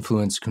trying to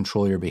influence,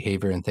 control your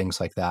behavior and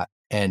things like that.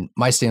 And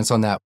my stance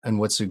on that and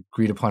what's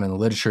agreed upon in the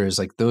literature is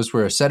like those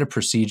were a set of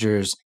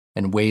procedures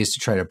and ways to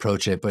try to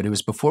approach it. But it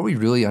was before we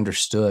really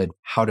understood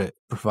how to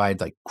provide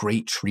like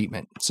great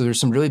treatment. So there's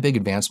some really big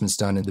advancements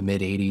done in the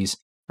mid 80s,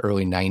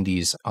 early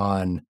 90s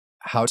on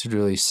how to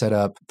really set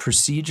up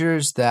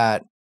procedures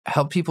that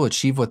help people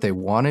achieve what they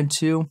wanted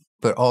to,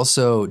 but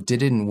also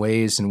did it in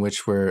ways in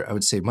which were, I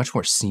would say, much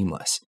more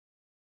seamless.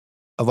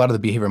 A lot of the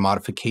behavior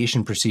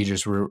modification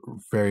procedures were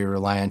very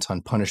reliant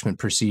on punishment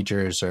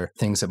procedures or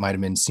things that might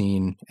have been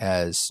seen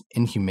as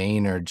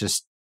inhumane or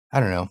just, I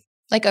don't know,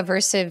 like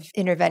aversive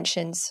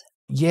interventions.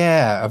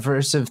 Yeah,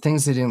 aversive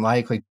things they didn't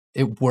like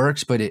it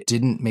works, but it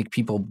didn't make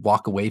people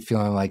walk away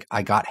feeling like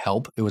I got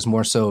help. It was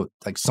more so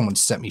like someone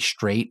set me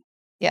straight.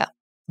 Yeah.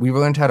 We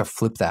learned how to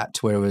flip that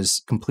to where it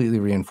was completely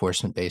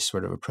reinforcement-based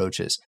sort of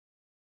approaches.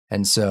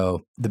 And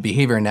so the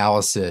behavior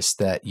analysis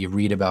that you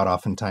read about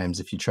oftentimes,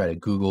 if you try to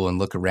Google and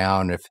look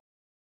around, if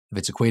if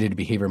it's equated to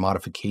behavior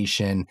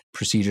modification,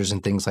 procedures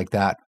and things like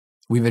that,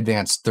 we've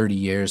advanced 30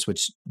 years,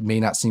 which may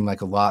not seem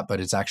like a lot, but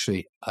it's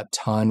actually a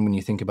ton when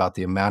you think about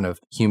the amount of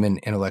human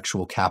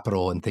intellectual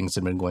capital and things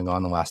that have been going on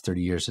in the last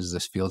 30 years as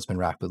this field's been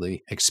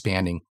rapidly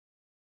expanding.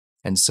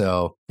 And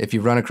so if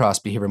you run across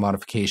behavior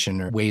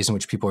modification or ways in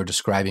which people are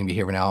describing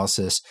behavior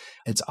analysis,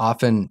 it's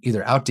often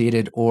either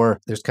outdated or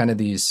there's kind of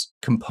these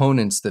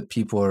components that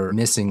people are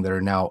missing that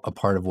are now a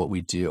part of what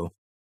we do.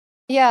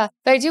 Yeah,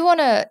 but I do want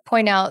to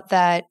point out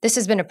that this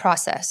has been a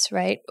process,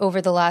 right,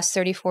 over the last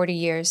 30, 40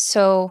 years.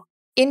 So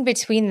in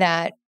between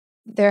that,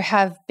 there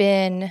have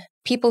been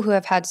people who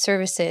have had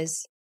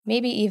services,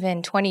 maybe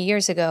even 20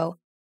 years ago,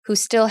 who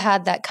still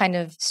had that kind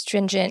of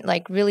stringent,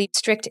 like really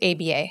strict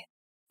ABA,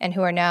 and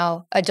who are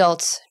now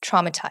adults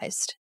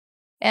traumatized.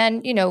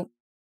 And,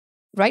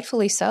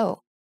 rightfully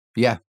so.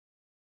 Yeah.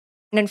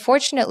 And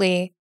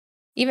unfortunately,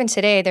 even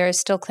today, there are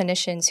still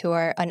clinicians who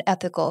are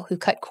unethical, who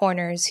cut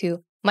corners,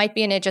 who might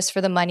be in it just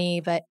for the money,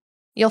 but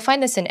you'll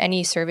find this in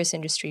any service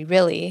industry,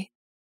 really.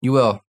 You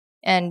will.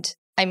 And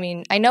I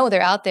mean, I know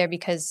they're out there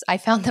because I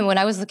found them when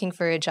I was looking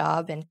for a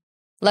job. And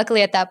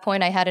luckily at that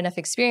point, I had enough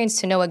experience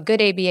to know what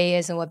good ABA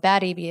is and what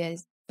bad ABA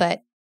is.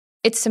 But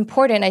it's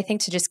important, I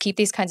think, to just keep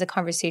these kinds of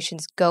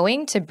conversations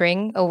going to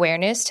bring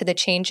awareness to the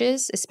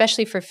changes,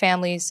 especially for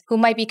families who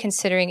might be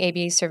considering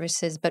ABA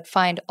services, but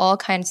find all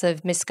kinds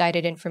of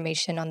misguided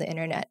information on the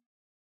internet.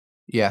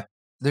 Yeah.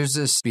 There's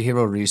this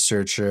behavioral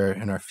researcher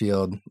in our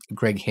field,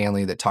 Greg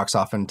Hanley, that talks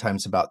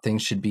oftentimes about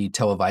things should be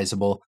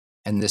televisable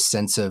and this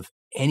sense of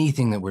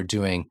anything that we're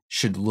doing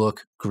should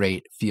look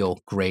great, feel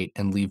great,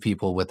 and leave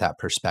people with that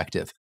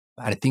perspective.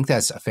 I think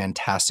that's a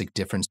fantastic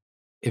difference.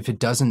 If it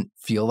doesn't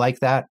feel like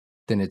that,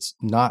 then it's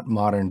not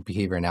modern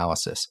behavior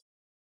analysis.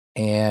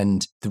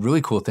 And the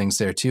really cool things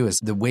there too is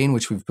the way in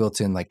which we've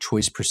built in like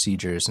choice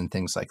procedures and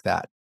things like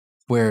that.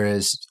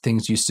 Whereas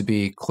things used to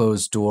be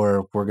closed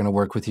door, we're going to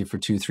work with you for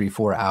 2, 3,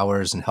 4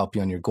 hours and help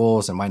you on your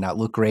goals. It might not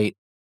look great.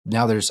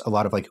 Now there's a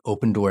lot of like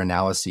open door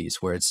analyses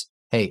where it's,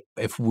 hey,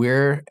 if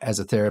we're as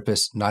a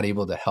therapist not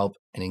able to help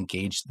and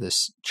engage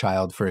this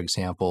child, for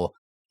example,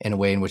 in a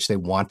way in which they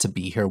want to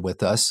be here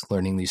with us,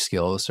 learning these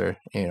skills or,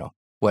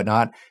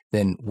 whatnot,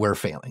 then we're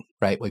failing,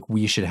 right? Like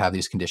we should have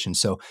these conditions.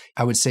 So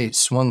I would say it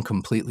swung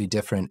completely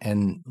different.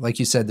 And like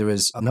you said, there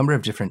was a number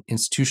of different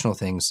institutional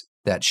things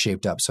that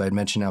shaped up. So I'd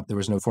mentioned there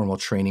was no formal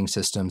training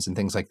systems and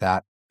things like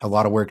that. A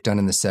lot of work done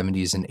in the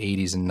 70s and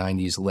 80s and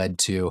 90s led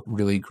to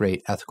really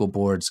great ethical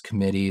boards,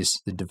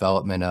 committees, the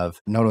development of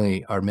not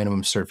only our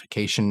minimum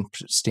certification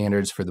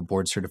standards for the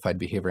Board Certified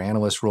Behavior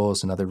Analyst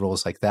roles and other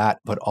roles like that,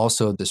 but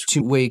also this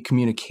two-way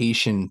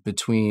communication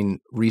between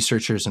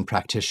researchers and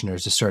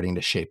practitioners is starting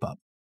to shape up.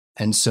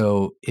 And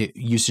so it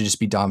used to just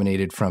be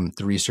dominated from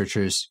the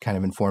researchers kind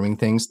of informing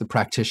things. The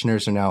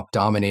practitioners are now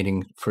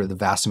dominating for the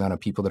vast amount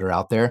of people that are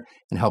out there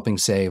and helping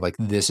say, like,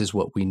 this is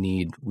what we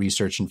need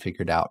researched and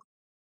figured out.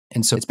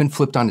 And so it's been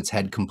flipped on its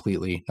head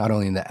completely, not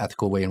only in the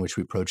ethical way in which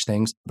we approach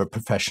things, but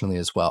professionally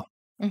as well.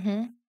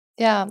 Mm-hmm.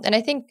 Yeah. And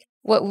I think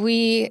what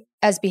we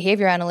as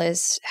behavior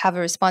analysts have a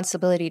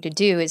responsibility to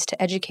do is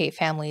to educate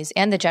families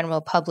and the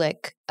general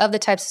public of the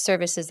types of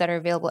services that are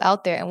available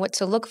out there and what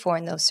to look for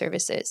in those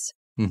services.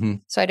 Mm-hmm.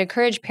 So I'd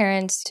encourage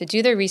parents to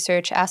do their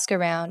research, ask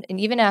around, and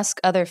even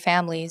ask other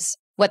families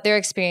what their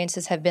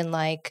experiences have been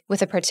like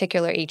with a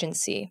particular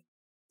agency.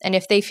 And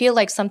if they feel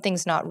like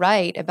something's not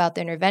right about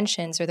the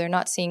interventions or they're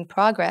not seeing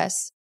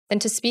progress, then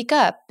to speak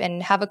up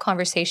and have a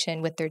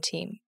conversation with their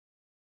team.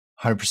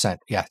 100%.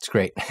 Yeah, it's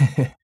great.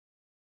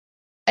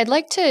 I'd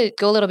like to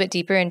go a little bit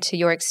deeper into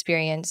your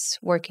experience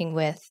working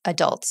with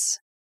adults.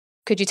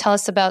 Could you tell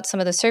us about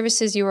some of the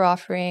services you were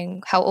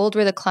offering? How old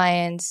were the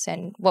clients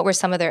and what were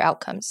some of their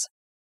outcomes?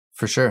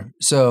 For sure.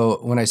 So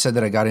when I said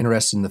that I got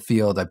interested in the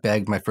field, I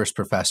begged my first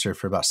professor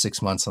for about 6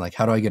 months on like,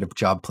 how do I get a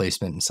job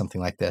placement in something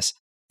like this?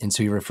 And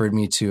so he referred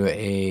me to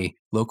a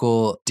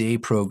local day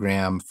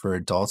program for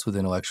adults with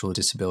intellectual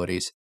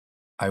disabilities.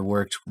 I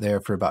worked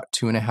there for about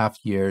 2.5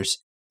 years.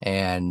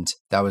 And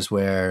that was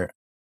where,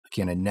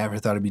 again, I never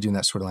thought I'd be doing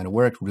that sort of line of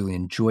work, really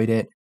enjoyed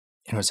it.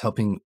 And I was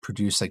helping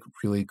produce like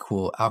really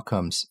cool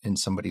outcomes in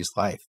somebody's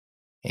life.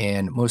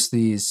 And most of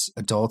these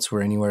adults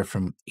were anywhere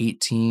from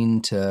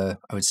 18 to,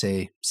 I would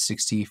say,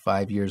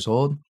 65 years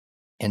old.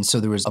 And so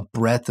there was a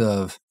breadth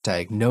of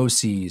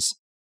diagnoses,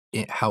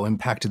 how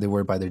impacted they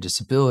were by their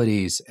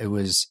disabilities. It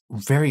was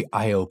very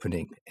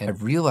eye-opening. And I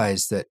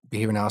realized that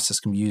behavior analysis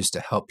can be used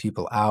to help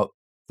people out,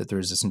 that there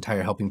was this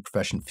entire helping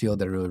profession field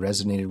that I really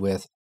resonated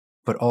with,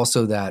 but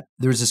also that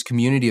there was this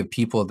community of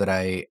people that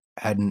I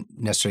hadn't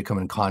necessarily come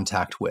in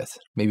contact with,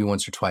 maybe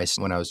once or twice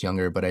when I was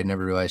younger, but I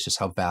never realized just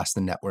how vast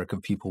the network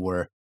of people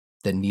were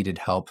that needed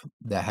help,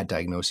 that had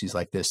diagnoses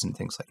like this and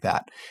things like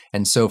that.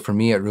 And so for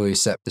me, it really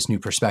set this new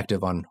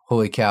perspective on,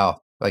 holy cow,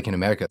 like in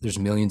America, there's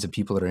millions of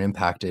people that are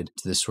impacted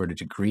to this sort of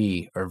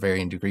degree or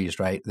varying degrees,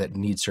 right, that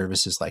need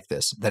services like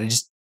this, that I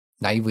just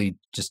naively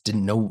just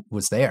didn't know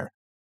was there.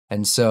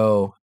 And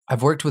so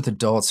I've worked with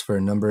adults for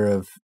a number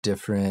of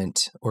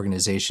different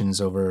organizations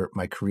over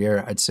my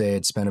career. I'd say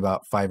I'd spent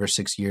about 5 or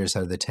 6 years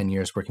out of the 10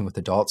 years working with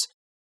adults.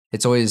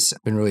 It's always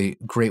been really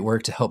great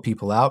work to help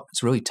people out.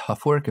 It's really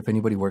tough work if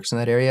anybody works in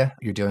that area.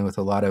 You're dealing with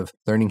a lot of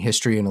learning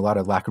history and a lot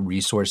of lack of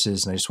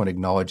resources. And I just want to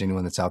acknowledge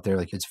anyone that's out there.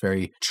 Like, it's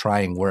very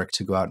trying work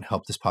to go out and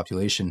help this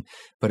population.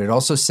 But it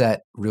also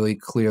set really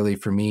clearly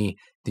for me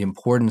the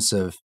importance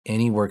of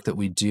any work that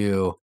we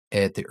do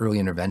at the early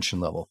intervention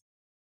level.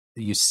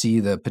 You see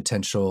the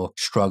potential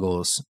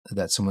struggles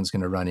that someone's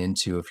going to run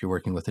into if you're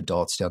working with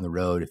adults down the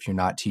road, if you're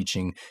not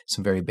teaching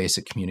some very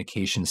basic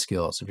communication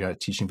skills, if you're not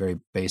teaching very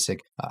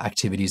basic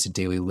activities of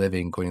daily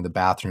living, going to the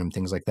bathroom,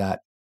 things like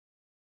that.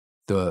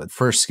 The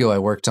first skill I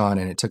worked on,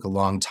 and it took a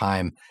long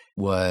time,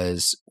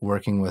 was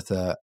working with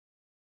a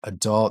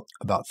adult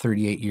about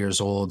 38 years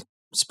old,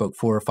 spoke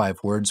 4 or 5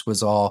 words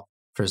was all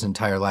for his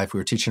entire life. We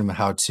were teaching him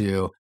how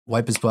to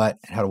wipe his butt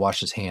and how to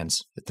wash his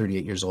hands at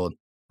 38 years old.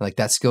 Like,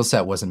 that skill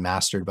set wasn't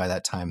mastered by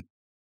that time.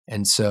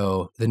 And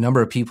so the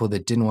number of people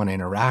that didn't want to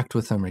interact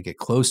with him or get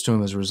close to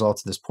him as a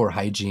result of this poor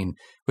hygiene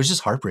was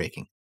just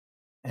heartbreaking.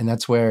 And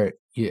that's where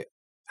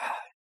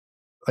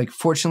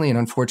fortunately and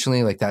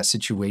unfortunately, like, that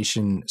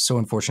situation, so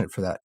unfortunate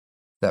for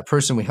that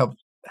person. We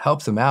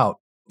helped them out.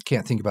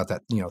 Can't think about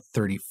that,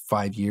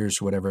 35 years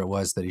or whatever it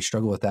was that he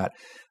struggled with that.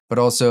 But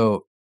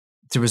also,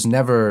 there was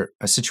never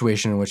a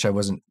situation in which I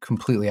wasn't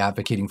completely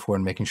advocating for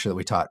and making sure that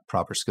we taught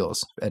proper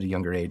skills at a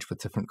younger age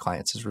with different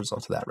clients as a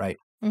result of that, right?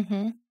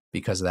 Mm-hmm.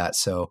 Because of that.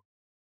 So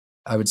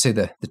I would say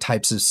the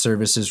types of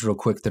services real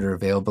quick that are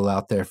available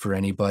out there for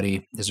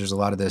anybody is there's a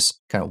lot of this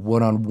kind of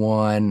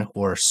one-on-one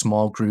or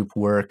small group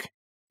work,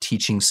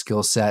 teaching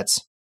skill sets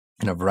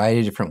in a variety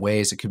of different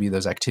ways. It could be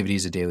those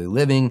activities of daily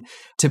living.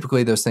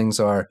 Typically, those things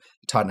are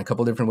taught in a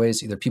couple different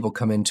ways. Either people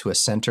come into a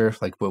center,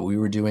 like what we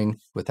were doing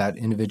with that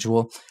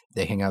individual.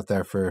 They hang out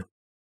there for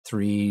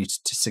 3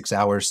 to 6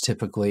 hours,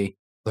 typically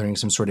learning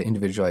some sort of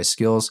individualized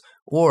skills.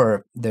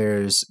 Or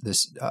there's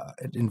this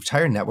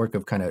entire network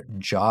of kind of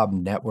job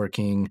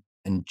networking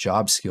and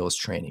job skills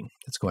training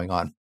that's going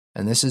on.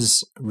 And this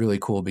is really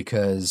cool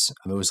because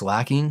it was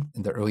lacking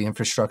in the early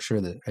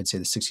infrastructure, I'd say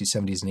the 60s,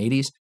 70s, and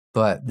 80s.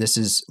 But this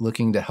is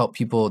looking to help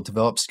people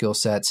develop skill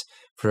sets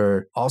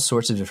for all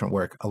sorts of different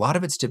work. A lot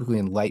of it's typically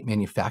in light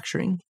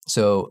manufacturing.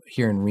 So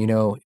here in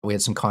Reno, we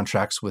had some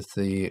contracts with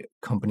the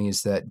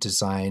companies that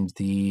designed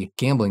the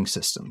gambling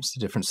systems,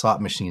 the different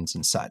slot machines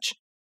and such.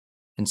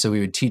 And so we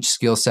would teach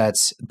skill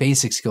sets,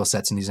 basic skill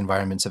sets in these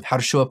environments of how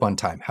to show up on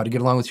time, how to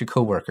get along with your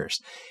coworkers,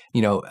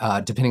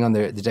 depending on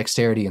the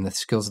dexterity and the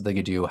skills that they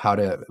could do, how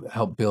to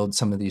help build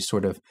some of these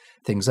sort of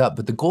things up.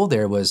 But the goal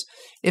there was,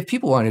 if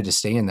people wanted to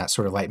stay in that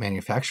sort of light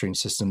manufacturing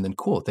system, then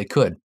cool, they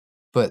could.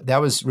 But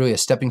that was really a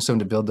stepping stone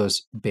to build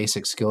those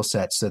basic skill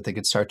sets so that they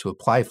could start to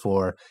apply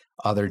for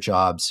other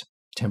jobs,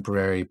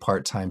 temporary,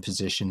 part-time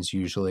positions,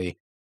 usually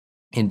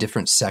in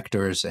different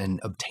sectors, and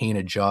obtain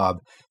a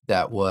job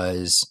that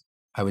was,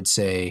 I would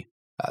say,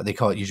 they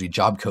call it usually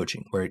job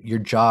coaching, where your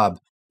job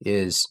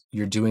is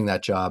you're doing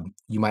that job.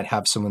 You might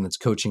have someone that's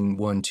coaching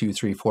 1, 2,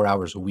 3, 4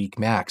 hours a week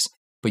max,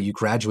 but you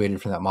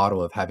graduated from that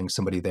model of having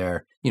somebody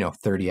there,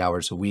 30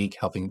 hours a week,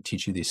 helping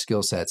teach you these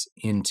skill sets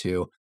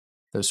into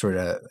those sort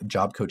of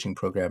job coaching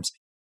programs.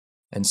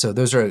 And so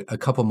those are a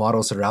couple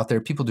models that are out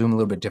there. People do them a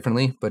little bit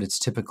differently, but it's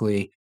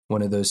typically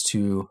one of those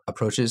two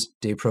approaches: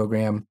 day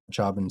program,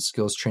 job and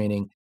skills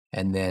training,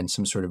 and then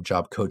some sort of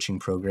job coaching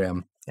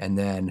program. And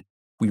then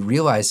we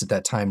realized at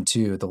that time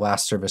too, the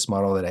last service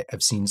model that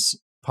I've seen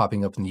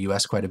popping up in the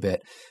US quite a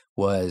bit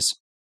was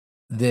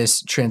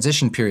this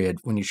transition period.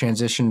 When you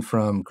transition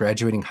from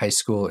graduating high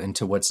school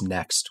into what's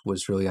next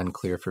was really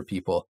unclear for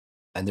people.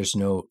 And there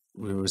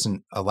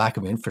wasn't a lack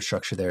of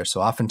infrastructure there. So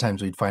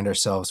oftentimes we'd find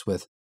ourselves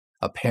with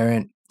a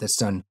parent that's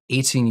done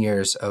 18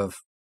 years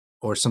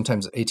or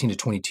sometimes 18 to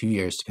 22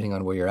 years, depending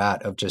on where you're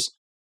at, of just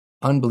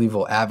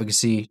unbelievable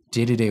advocacy,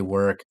 day-to-day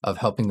work of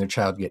helping their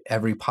child get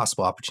every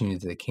possible opportunity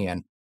that they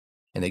can.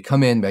 And they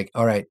come in like,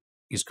 all right,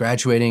 he's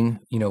graduating,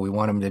 we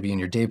want him to be in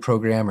your day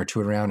program or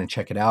tour around and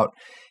check it out.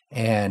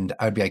 And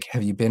I'd be like,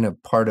 have you been a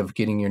part of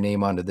getting your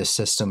name onto this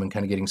system and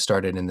kind of getting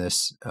started in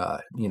this,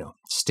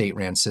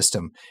 state-ran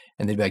system?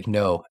 And they'd be like,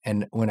 no.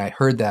 And when I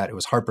heard that, it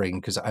was heartbreaking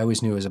because I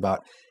always knew it was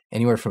about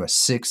anywhere from a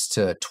 6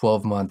 to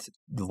 12-month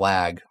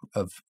lag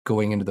of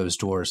going into those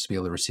doors to be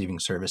able to receiving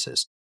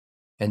services.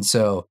 And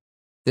so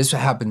this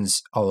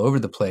happens all over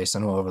the place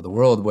and all over the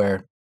world,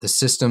 where the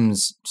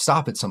systems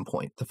stop at some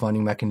point, the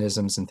funding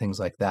mechanisms and things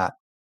like that.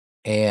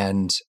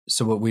 And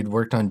so what we'd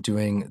worked on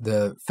doing,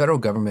 the federal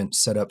government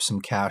set up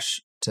some cash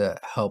to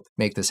help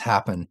make this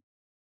happen.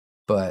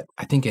 But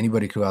I think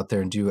anybody could go out there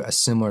and do a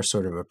similar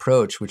sort of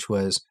approach, which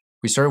was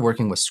we started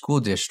working with school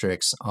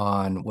districts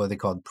on what they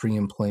called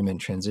pre-employment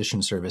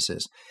transition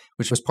services,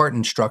 which was part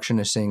instruction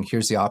of saying,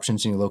 here's the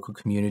options in your local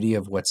community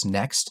of what's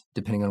next,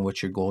 depending on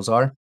what your goals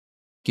are,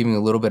 giving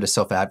a little bit of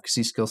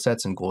self-advocacy skill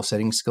sets and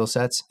goal-setting skill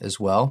sets as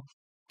well,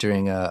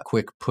 during a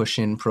quick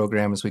push-in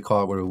program, as we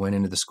call it, where we went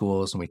into the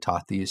schools and we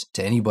taught these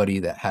to anybody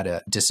that had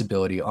a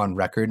disability on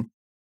record.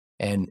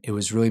 And it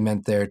was really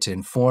meant there to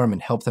inform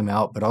and help them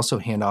out, but also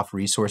hand off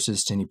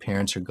resources to any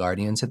parents or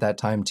guardians at that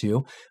time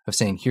too, of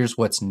saying, here's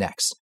what's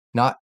next.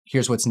 Not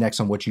here's what's next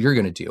on what you're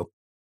going to do,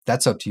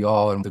 that's up to you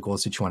all and the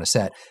goals that you want to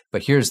set.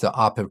 But here's the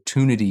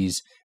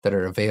opportunities that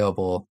are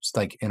available,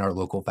 like in our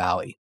local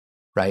valley,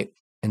 right?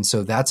 And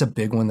so that's a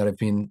big one that I've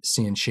been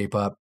seeing shape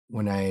up.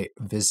 When I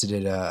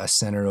visited a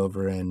center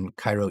over in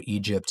Cairo,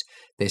 Egypt,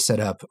 they set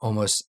up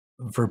almost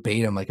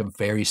verbatim, like a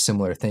very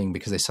similar thing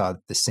because they saw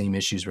the same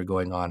issues were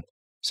going on.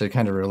 So to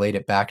kind of relate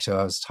it back to,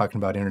 I was talking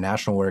about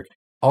international work,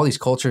 all these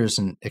cultures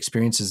and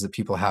experiences that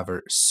people have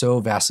are so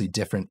vastly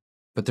different,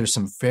 but there's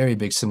some very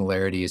big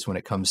similarities when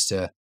it comes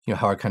to,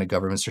 how our kind of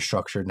governments are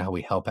structured and how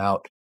we help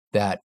out,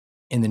 that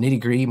in the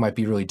nitty-gritty might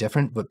be really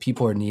different, but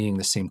people are needing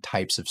the same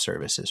types of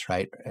services,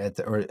 right?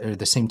 Or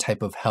the same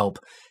type of help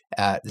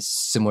at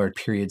similar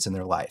periods in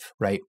their life,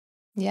 right?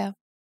 Yeah.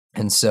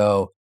 And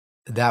so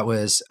that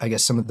was, I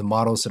guess, some of the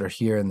models that are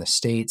here in the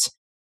States,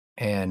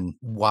 and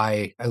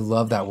why I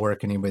love that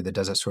work, and anybody that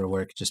does that sort of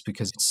work, just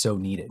because it's so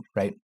needed,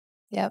 right?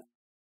 Yep.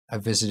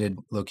 I've visited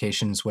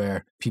locations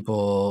where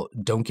people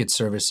don't get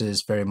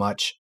services very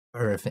much,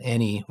 or if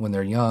any, when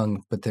they're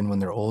young, but then when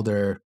they're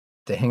older,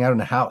 they hang out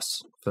in a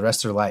house for the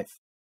rest of their life.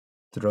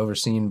 They're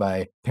overseen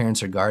by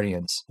parents or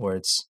guardians, or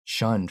it's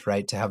shunned,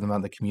 right, to have them out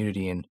in the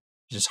community, and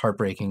just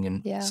heartbreaking.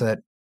 And so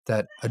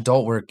that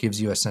adult work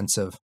gives you a sense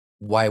of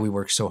why we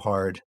work so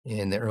hard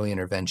in the early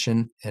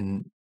intervention.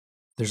 And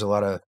there's a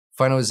lot of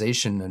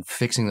finalization and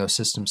fixing those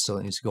systems still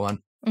that needs to go on.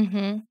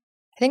 Mm-hmm.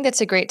 I think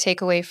that's a great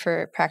takeaway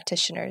for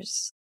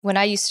practitioners. When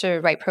I used to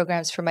write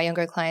programs for my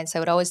younger clients, I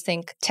would always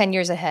think 10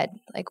 years ahead,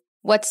 like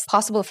what's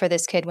possible for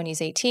this kid when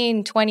he's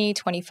 18, 20,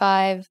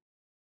 25?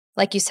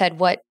 Like you said,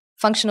 what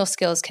functional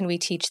skills can we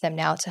teach them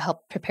now to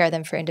help prepare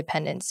them for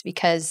independence?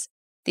 Because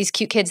these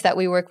cute kids that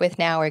we work with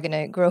now are going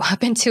to grow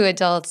up into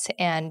adults,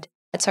 and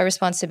it's our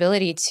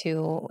responsibility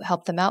to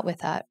help them out with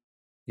that.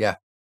 Yeah.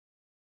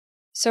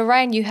 So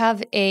Ryan, you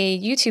have a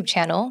YouTube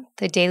channel,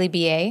 The Daily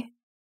BA.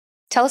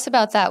 Tell us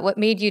about that. What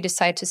made you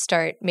decide to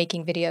start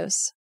making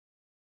videos?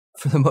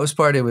 For the most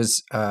part, it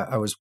was I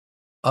was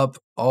up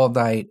all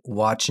night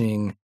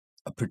watching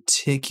a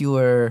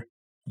particular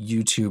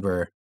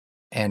YouTuber,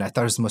 and I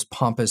thought it was the most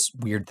pompous,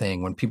 weird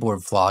thing when people were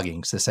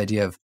vlogging. So this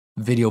idea of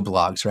video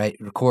blogs, right?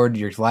 Record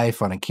your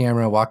life on a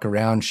camera, walk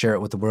around, share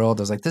it with the world.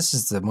 I was like, this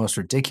is the most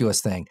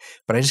ridiculous thing.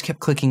 But I just kept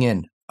clicking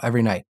in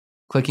every night,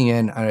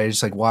 and I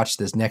just like watched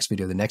this next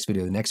video, the next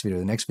video, the next video,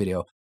 the next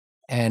video.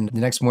 And the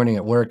next morning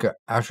at work,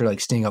 after like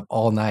staying up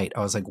all night,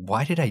 I was like,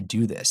 why did I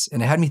do this?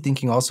 And it had me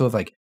thinking also of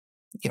like,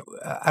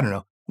 I don't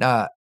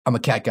know. I'm a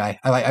cat guy.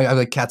 I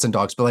like cats and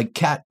dogs, but like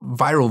cat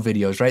viral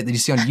videos, right? That you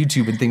see on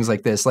YouTube and things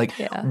like this. Like,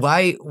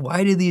 why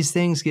do these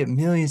things get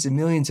millions and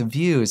millions of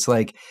views?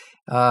 Like,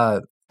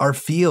 our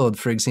field,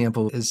 for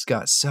example, has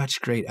got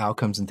such great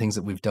outcomes and things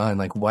that we've done.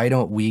 Like, why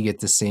don't we get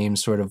the same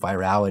sort of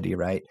virality,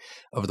 right,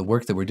 of the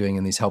work that we're doing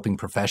in these helping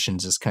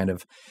professions is kind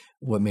of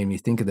what made me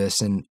think of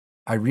this. And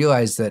I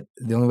realized that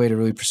the only way to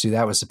really pursue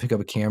that was to pick up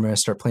a camera,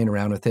 start playing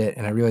around with it.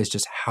 And I realized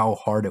just how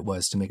hard it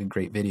was to make a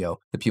great video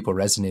that people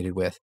resonated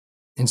with.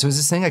 And so it was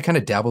this thing I kind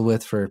of dabbled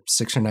with for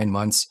 6 or 9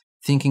 months,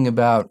 thinking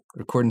about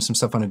recording some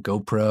stuff on a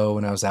GoPro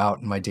when I was out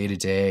in my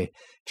day-to-day,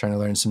 trying to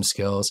learn some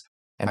skills.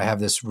 And I have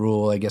this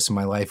rule, I guess, in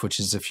my life, which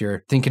is if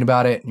you're thinking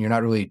about it and you're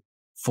not really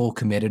full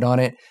committed on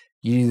it,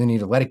 you either need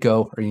to let it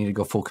go or you need to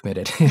go full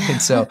committed.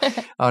 And so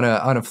on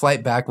a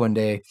flight back one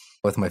day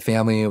with my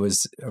family, it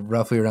was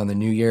roughly around the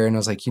new year. And I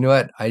was like, you know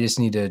what? I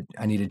need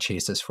to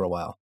chase this for a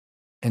while.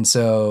 And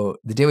so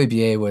the Daily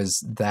BA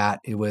was that.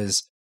 It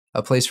was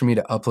a place for me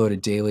to upload a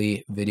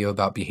daily video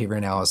about behavior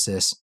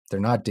analysis. They're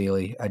not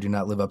daily. I do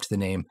not live up to the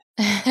name.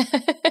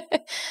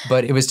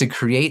 But it was to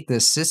create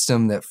this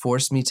system that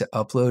forced me to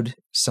upload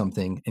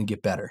something and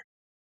get better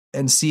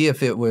and see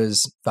if it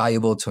was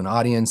valuable to an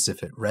audience,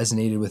 if it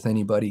resonated with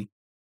anybody.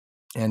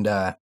 And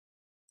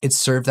it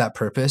served that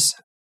purpose.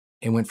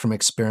 It went from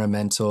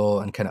experimental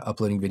and kind of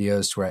uploading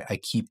videos to where I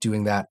keep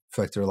doing that. I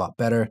feel like they're a lot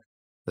better.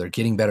 They're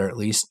getting better at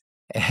least.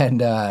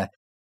 And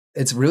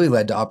it's really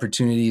led to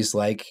opportunities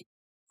like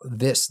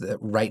this that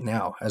right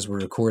now as we're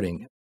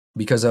recording.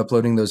 Because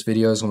uploading those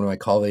videos, one of my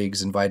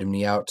colleagues invited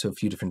me out to a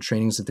few different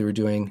trainings that they were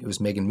doing. It was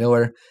Megan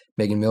Miller.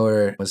 Megan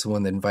Miller was the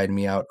one that invited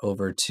me out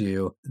over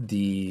to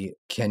the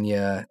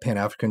Kenya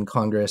Pan-African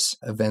Congress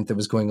event that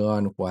was going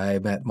on, why I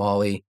met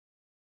Molly.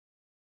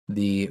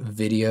 The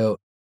video,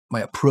 my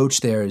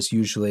approach there is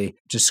usually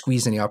just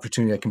squeeze any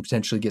opportunity I can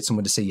potentially get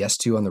someone to say yes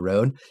to on the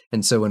road.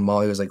 And so when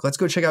Molly was like, let's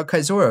go check out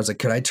Kaizora, I was like,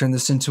 could I turn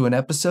this into an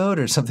episode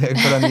or something I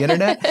put on the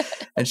internet?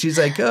 And she's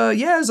like,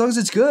 yeah, as long as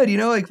it's good,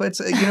 like let's,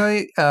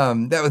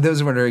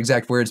 those weren't her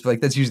exact words, but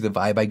like, that's usually the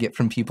vibe I get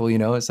from people,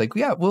 it's like,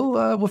 yeah,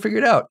 we'll figure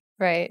it out.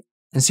 Right.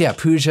 And so yeah,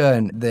 Pooja,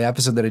 and the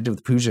episode that I did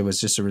with Pooja was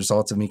just a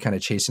result of me kind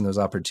of chasing those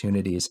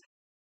opportunities.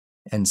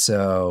 And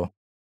so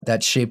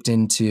that shaped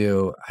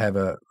into, I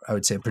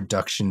would say a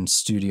production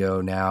studio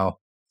now,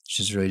 which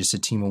is really just a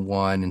team of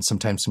one and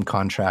sometimes some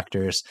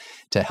contractors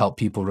to help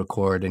people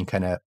record and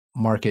kind of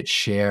market,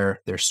 share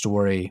their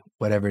story,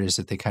 whatever it is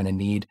that they kind of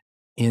need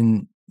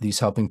in these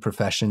helping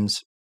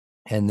professions.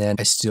 And then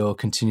I still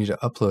continue to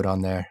upload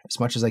on there as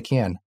much as I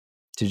can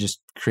to just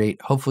create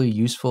hopefully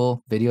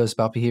useful videos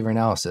about behavior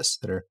analysis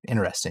that are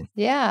interesting.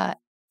 Yeah.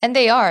 And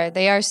they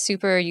are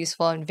super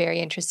useful and very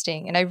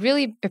interesting. And I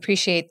really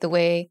appreciate the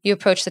way you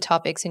approach the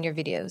topics in your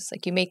videos.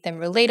 Like you make them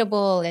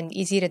relatable and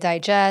easy to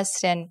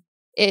digest. And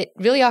it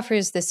really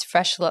offers this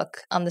fresh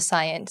look on the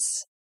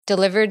science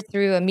delivered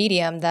through a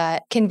medium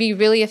that can be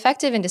really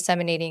effective in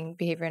disseminating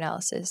behavior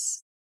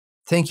analysis.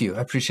 Thank you.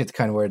 I appreciate the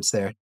kind words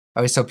there. I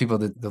always tell people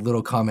that the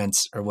little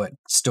comments are what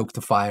stoke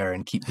the fire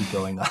and keep me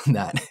going on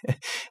that.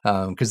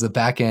 Because the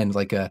back end,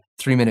 like a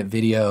 3-minute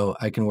video,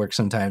 I can work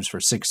sometimes for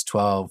 6,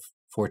 12,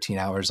 14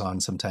 hours on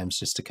sometimes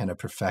just to kind of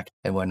perfect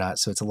and whatnot.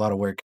 So it's a lot of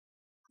work.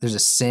 There's a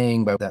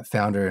saying by that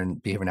founder in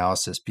behavior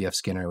analysis, B.F.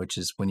 Skinner, which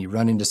is when you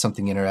run into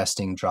something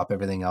interesting, drop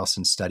everything else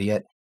and study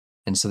it.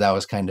 And so that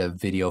was kind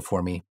of video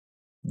for me.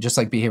 Just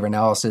like behavior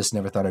analysis,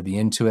 never thought I'd be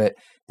into it.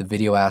 The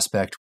video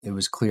aspect, it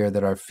was clear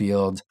that our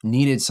field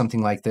needed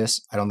something like this.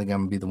 I don't think I'm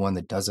going to be the one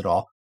that does it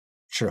all.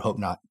 Sure, hope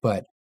not.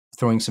 But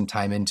throwing some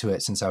time into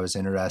it since I was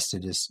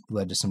interested has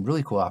led to some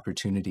really cool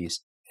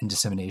opportunities in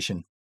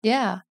dissemination.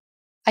 Yeah.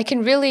 I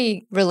can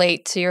really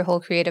relate to your whole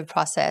creative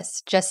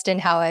process just in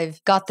how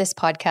I've got this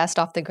podcast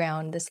off the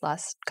ground this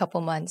last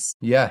couple months.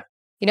 Yeah.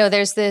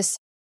 There's this,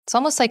 it's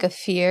almost like a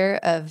fear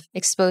of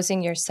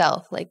exposing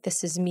yourself. Like,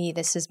 this is me,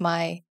 this is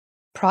my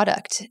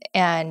product.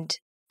 And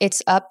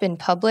it's up in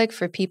public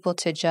for people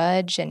to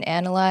judge and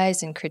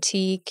analyze and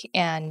critique.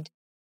 And,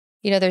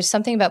 there's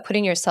something about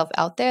putting yourself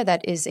out there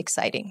that is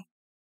exciting,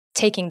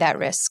 taking that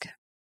risk.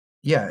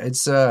 Yeah,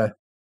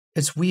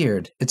 it's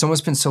weird. It's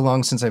almost been so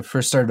long since I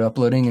first started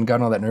uploading and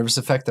gotten all that nervous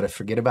effect that I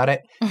forget about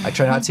it. I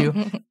try not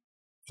to.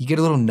 You get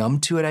a little numb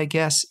to it, I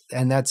guess.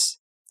 And it's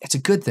a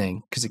good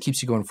thing because it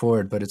keeps you going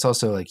forward. But it's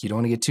also like you don't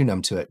want to get too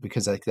numb to it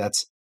because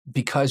that's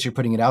because you're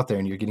putting it out there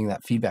and you're getting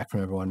that feedback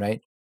from everyone, right?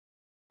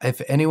 If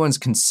anyone's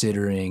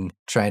considering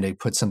trying to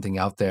put something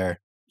out there,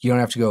 you don't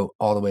have to go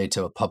all the way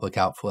to a public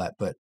outlet,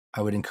 but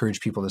I would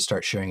encourage people to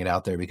start sharing it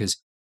out there because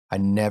I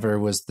never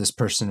was this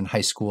person in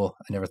high school.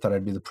 I never thought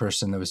I'd be the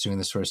person that was doing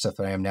this sort of stuff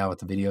that I am now with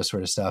the video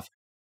sort of stuff.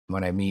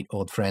 When I meet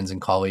old friends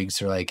and colleagues,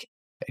 they're like,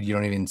 you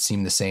don't even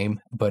seem the same,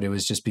 but it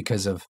was just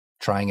because of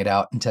trying it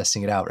out and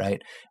testing it out,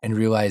 right? And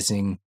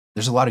realizing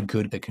there's a lot of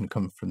good that can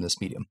come from this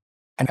medium.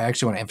 And I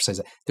actually want to emphasize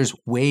that there's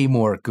way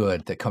more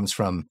good that comes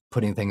from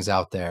putting things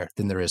out there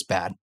than there is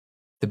bad.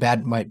 The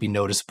bad might be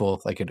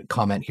noticeable, like a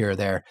comment here or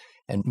there,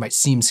 and might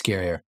seem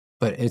scarier,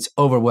 but it's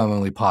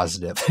overwhelmingly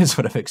positive is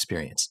what I've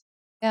experienced.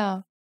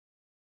 Yeah.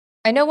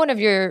 I know one of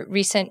your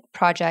recent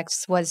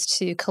projects was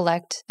to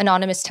collect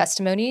anonymous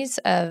testimonies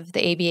of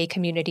the ABA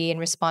community in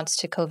response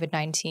to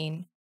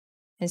COVID-19.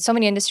 And so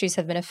many industries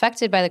have been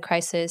affected by the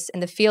crisis,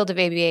 and the field of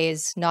ABA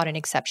is not an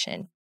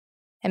exception.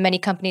 And many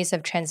companies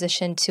have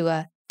transitioned to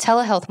a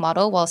telehealth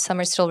model, while some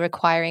are still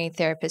requiring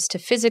therapists to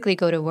physically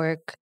go to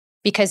work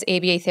because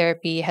ABA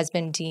therapy has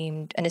been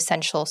deemed an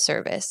essential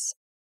service.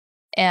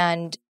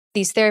 And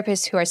these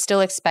therapists who are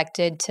still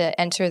expected to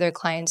enter their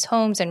clients'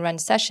 homes and run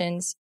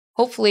sessions,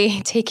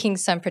 hopefully taking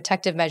some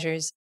protective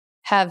measures,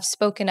 have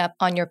spoken up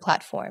on your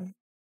platform.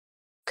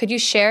 Could you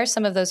share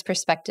some of those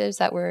perspectives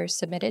that were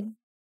submitted?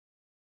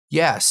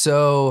 Yeah,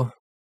 so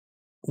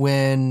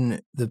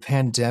when the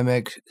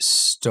pandemic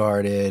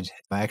started,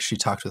 I actually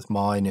talked with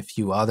Molly and a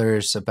few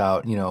others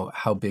about,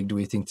 how big do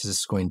we think this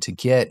is going to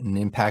get and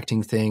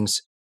impacting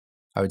things,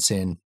 I would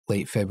say in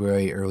late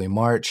February, early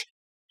March.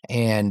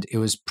 And it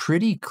was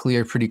pretty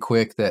clear, pretty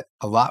quick that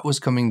a lot was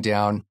coming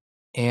down.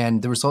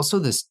 And there was also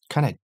this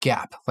kind of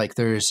gap. Like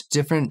there's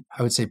different,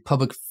 I would say,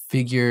 public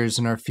figures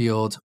in our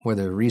field,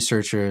 whether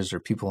researchers or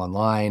people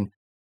online.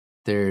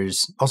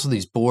 There's also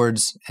these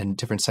boards and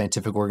different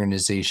scientific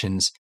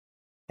organizations.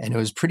 And it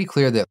was pretty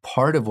clear that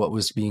part of what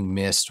was being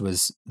missed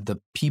was the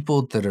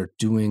people that are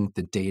doing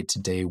the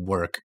day-to-day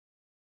work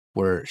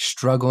were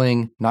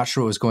struggling, not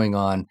sure what was going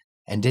on,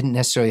 and didn't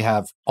necessarily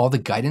have all the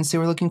guidance they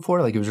were looking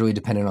for. Like it was really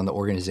dependent on the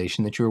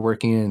organization that you were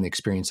working in and the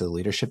experience of the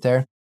leadership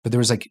there. But there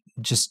was like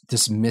just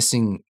this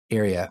missing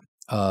area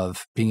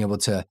of being able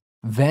to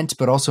vent,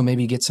 but also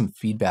maybe get some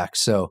feedback.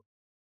 So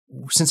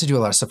since I do a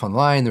lot of stuff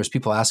online, there's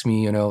people asking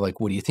me, like,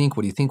 what do you think?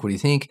 What do you think? What do you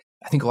think?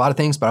 I think a lot of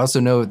things, but I also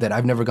know that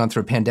I've never gone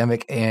through a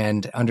pandemic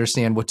and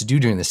understand what to do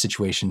during this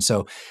situation.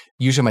 So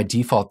usually my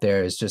default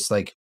there is just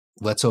like,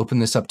 let's open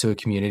this up to a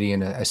community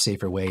in a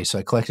safer way. So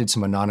I collected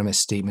some anonymous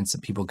statements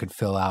that people could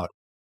fill out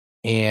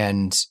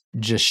and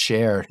just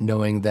share,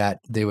 knowing that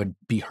they would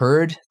be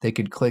heard. They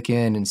could click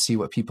in and see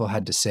what people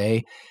had to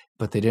say,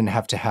 but they didn't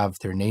have to have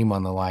their name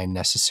on the line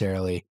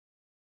necessarily.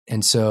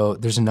 And so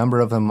there's a number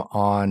of them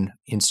on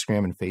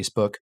Instagram and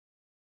Facebook.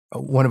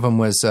 One of them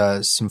was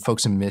some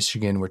folks in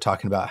Michigan were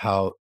talking about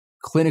how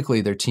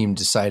clinically their team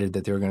decided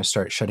that they were going to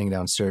start shutting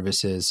down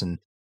services and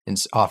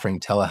offering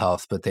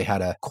telehealth, but they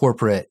had a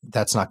corporate,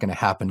 that's not going to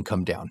happen,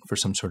 come down for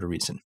some sort of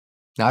reason.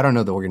 Now, I don't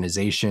know the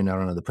organization. I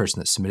don't know the person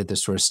that submitted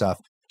this sort of stuff.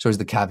 So there's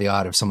the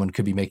caveat of someone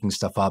could be making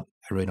stuff up.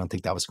 I really don't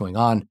think that was going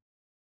on.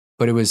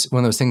 But it was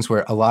one of those things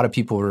where a lot of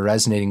people were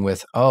resonating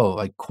with,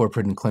 like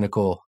corporate and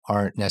clinical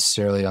aren't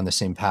necessarily on the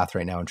same path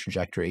right now in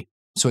trajectory.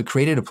 So it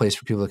created a place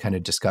for people to kind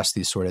of discuss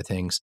these sort of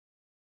things.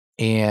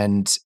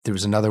 And there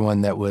was another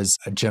one that was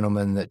a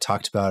gentleman that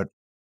talked about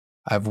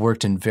I've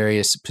worked in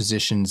various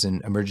positions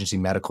in emergency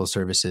medical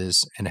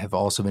services and have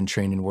also been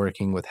trained in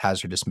working with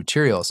hazardous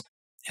materials.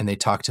 And they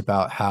talked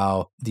about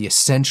how the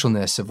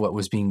essentialness of what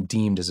was being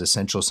deemed as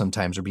essential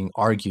sometimes or being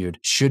argued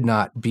should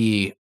not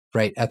be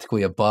right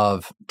ethically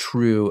above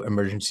true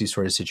emergency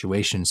sort of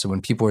situations. So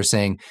when people are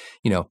saying,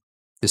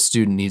 the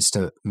student needs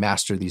to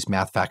master these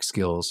math fact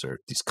skills or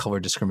these color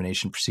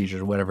discrimination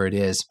procedures or whatever it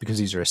is, because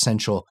these are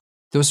essential,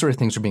 those sort of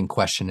things are being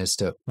questioned as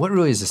to what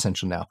really is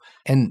essential now.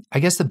 And I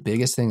guess the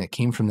biggest thing that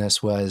came from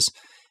this was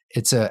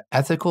it's an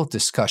ethical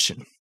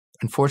discussion.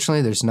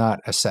 Unfortunately, there's not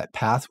a set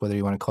path, whether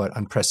you want to call it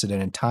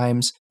unprecedented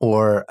times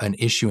or an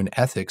issue in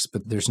ethics,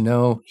 but there's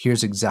no,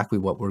 here's exactly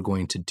what we're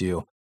going to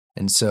do.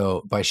 And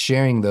so by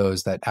sharing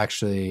those, that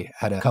actually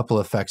had a couple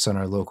effects on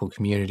our local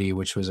community,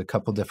 which was a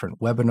couple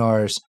different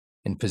webinars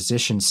and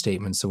position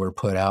statements that were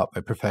put out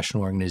by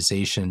professional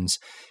organizations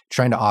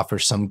trying to offer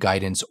some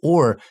guidance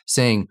or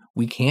saying,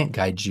 we can't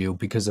guide you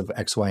because of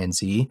X, Y, and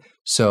Z.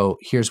 So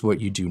here's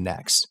what you do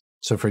next.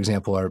 So for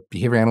example, our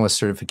behavior analyst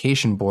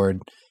certification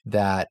board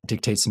that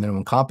dictates the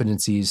minimum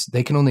competencies,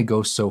 they can only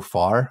go so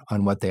far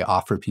on what they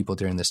offer people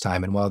during this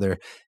time. And while they're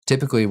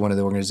typically one of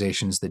the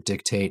organizations that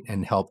dictate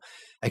and help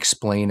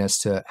explain as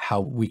to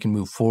how we can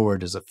move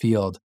forward as a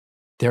field,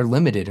 they're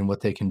limited in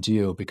what they can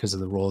do because of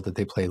the role that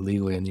they play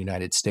legally in the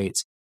United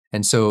States.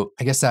 And so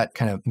I guess that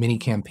kind of mini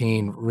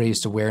campaign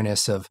raised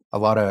awareness of a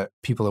lot of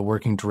people that are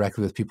working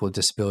directly with people with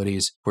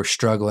disabilities who are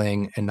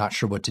struggling and not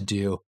sure what to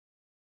do.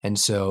 And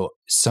so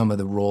some of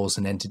the roles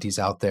and entities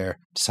out there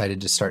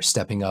decided to start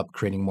stepping up,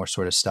 creating more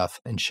sort of stuff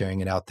and sharing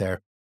it out there.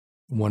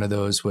 One of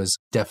those was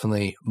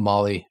definitely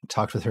Molly.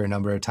 Talked with her a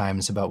number of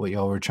times about what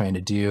y'all were trying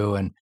to do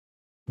and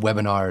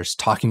webinars,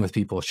 talking with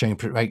people, sharing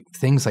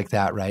things like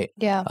that, right?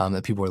 Yeah.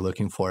 That people were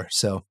looking for.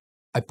 So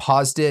I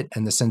paused it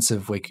in the sense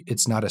of like,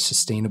 it's not a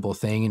sustainable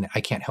thing and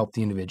I can't help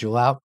the individual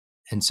out.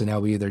 And so now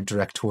we either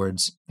direct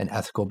towards an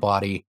ethical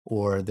body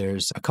or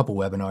there's a couple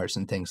webinars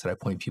and things that I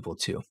point people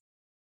to.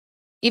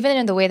 Even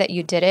in the way that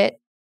you did it,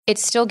 it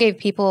still gave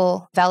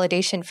people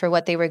validation for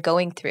what they were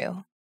going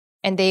through.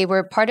 And they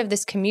were part of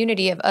this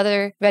community of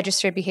other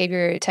registered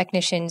behavior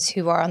technicians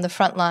who are on the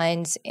front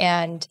lines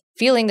and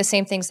feeling the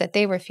same things that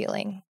they were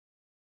feeling.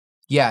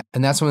 Yeah.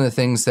 And that's one of the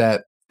things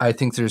that I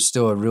think there's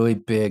still a really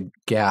big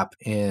gap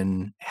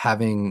in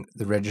having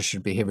the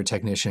registered behavior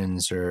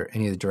technicians or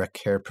any of the direct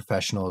care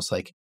professionals.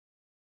 Like,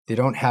 they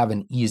don't have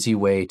an easy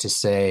way to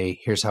say,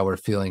 here's how we're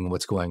feeling,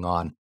 what's going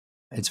on.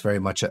 It's very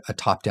much a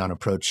top-down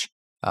approach,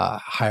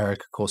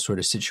 hierarchical sort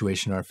of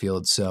situation in our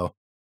field. So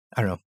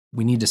I don't know,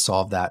 we need to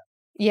solve that.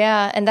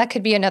 Yeah, and that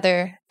could be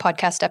another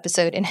podcast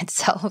episode in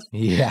itself.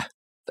 Yeah.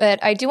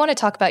 But I do want to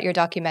talk about your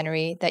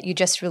documentary that you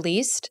just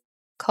released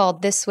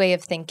called This Way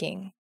of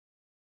Thinking.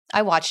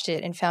 I watched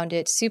it and found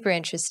it super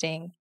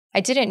interesting.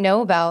 I didn't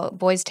know about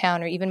Boys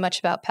Town or even much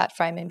about Pat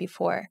Fryman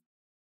before.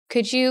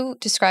 Could you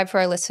describe for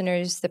our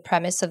listeners the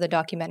premise of the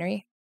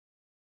documentary?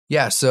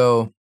 Yeah,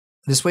 so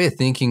This Way of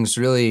Thinking is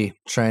really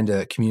trying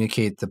to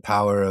communicate the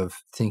power of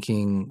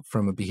thinking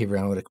from a behavior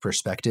analytic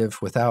perspective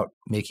without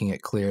making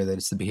it clear that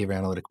it's the behavior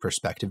analytic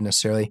perspective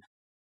necessarily.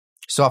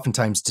 So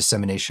oftentimes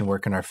dissemination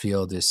work in our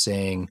field is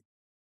saying,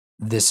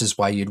 this is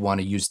why you'd want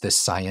to use this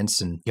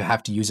science and you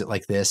have to use it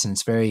like this. And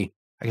it's very,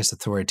 I guess,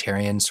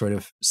 authoritarian sort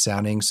of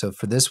sounding. So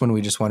for this one,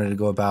 we just wanted to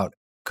go about,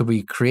 could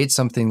we create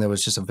something that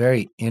was just a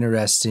very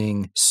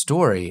interesting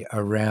story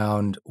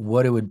around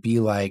what it would be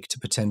like to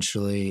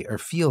potentially or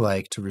feel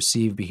like to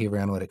receive behavior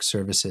analytic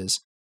services?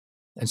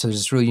 And so there's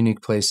this really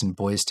unique place in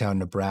Boys Town,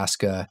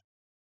 Nebraska,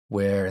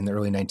 where in the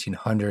early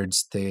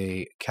 1900s,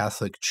 the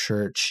Catholic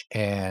Church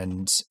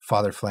and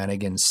Father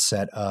Flanagan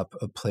set up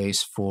a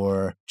place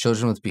for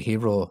children with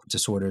behavioral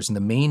disorders. And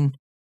the main,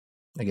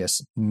 I guess,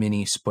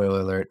 mini spoiler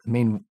alert, the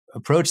main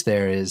approach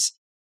there is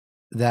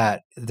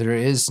that there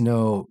is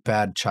no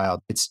bad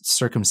child. It's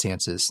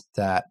circumstances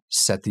that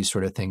set these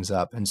sort of things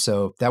up. And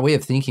so that way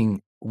of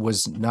thinking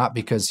was not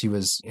because he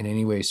was in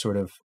any way sort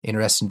of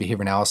interested in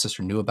behavior analysis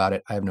or knew about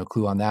it. I have no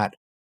clue on that.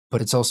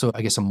 But it's also,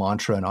 I guess, a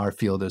mantra in our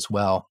field as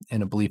well,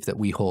 and a belief that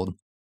we hold.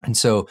 And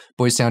so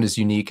Boys Town is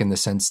unique in the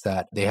sense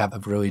that they have a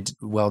really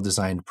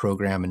well-designed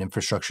program and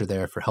infrastructure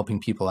there for helping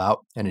people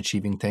out and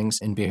achieving things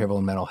in behavioral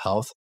and mental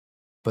health.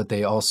 But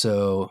they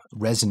also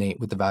resonate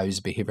with the values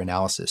of behavior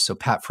analysis. So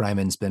Pat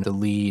Fryman's been the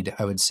lead,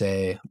 I would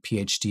say,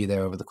 PhD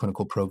there over the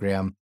clinical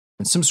program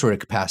in some sort of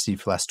capacity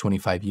for the last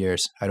 25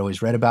 years. I'd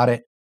always read about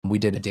it. We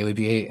did a Daily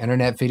BA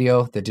internet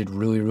video that did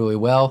really, really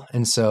well.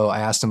 And so I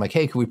asked him, like,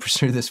 hey, can we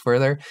pursue this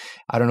further?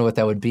 I don't know what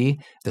that would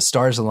be. The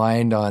stars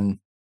aligned on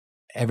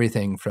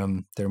everything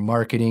from their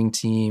marketing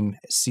team,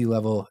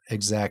 C-level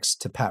execs,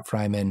 to Pat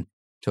Fryman,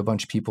 to a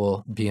bunch of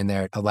people being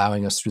there,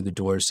 allowing us through the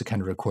doors to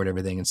kind of record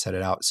everything and set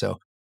it out. So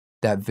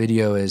that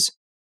video is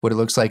what it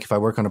looks like if I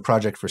work on a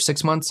project for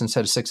 6 months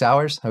instead of 6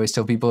 hours. I always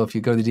tell people, if you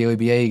go to the Daily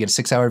BA, you get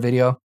a 6-hour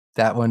video.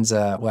 That one's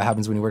what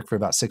happens when you work for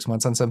about 6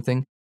 months on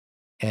something.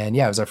 And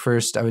yeah, it was our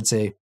first, I would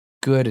say,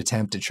 good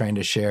attempt at trying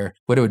to share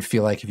what it would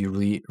feel like if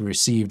you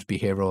received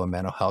behavioral and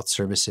mental health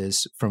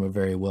services from a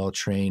very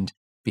well-trained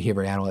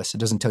behavior analyst. It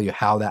doesn't tell you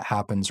how that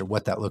happens or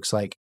what that looks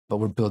like, but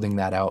we're building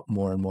that out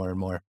more and more and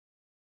more.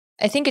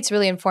 I think it's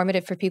really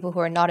informative for people who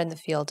are not in the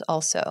field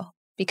also,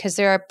 because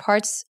there are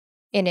parts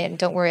in it, and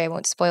don't worry, I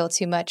won't spoil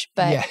too much,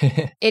 but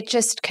it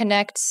just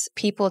connects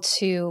people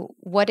to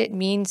what it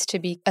means to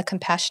be a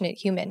compassionate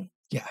human.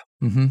 Yeah.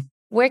 Mm-hmm.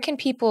 Where can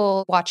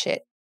people watch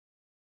it?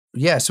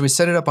 Yeah, so we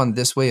set it up on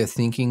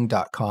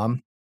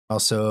thiswayofthinking.com.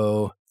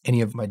 Also, any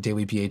of my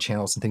daily BA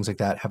channels and things like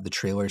that have the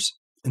trailers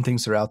and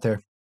things that are out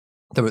there.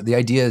 The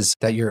idea is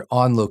that you're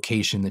on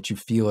location, that you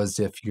feel as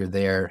if you're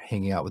there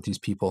hanging out with these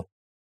people.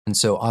 And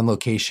so on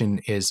location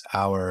is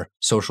our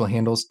social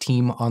handles.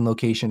 Team on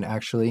location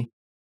actually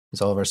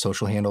is all of our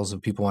social handles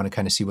if people want to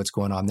kind of see what's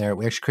going on there.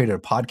 We actually created a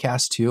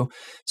podcast too.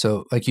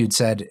 So like you'd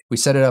said, we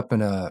set it up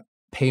in a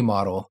pay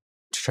model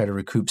to try to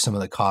recoup some of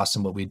the costs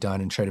and what we've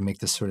done and try to make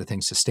this sort of thing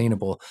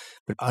sustainable.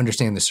 But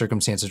understanding the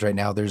circumstances right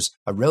now, there's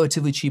a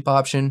relatively cheap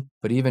option,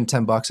 but even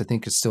 $10 I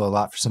think is still a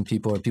lot for some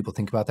people, or people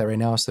think about that right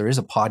now. So there is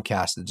a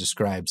podcast that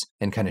describes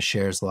and kind of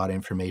shares a lot of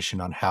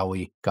information on how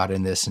we got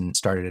in this and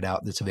started it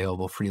out that's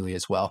available freely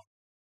as well.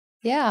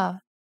 Yeah.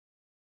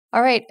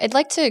 All right. I'd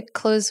like to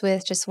close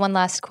with just one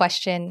last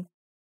question.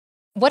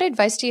 What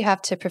advice do you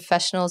have to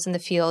professionals in the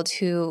field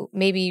who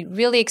may be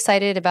really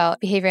excited about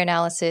behavior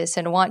analysis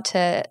and want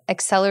to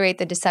accelerate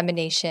the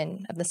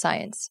dissemination of the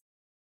science?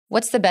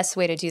 What's the best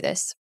way to do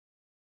this?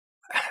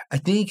 I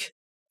think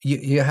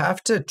you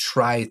have to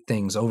try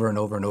things over and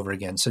over and over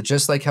again. So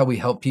just like how we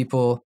help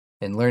people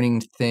in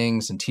learning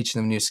things and teaching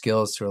them new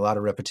skills through a lot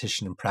of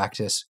repetition and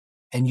practice,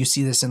 and you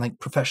see this in like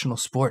professional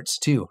sports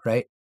too,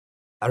 right?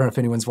 I don't know if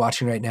anyone's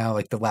watching right now,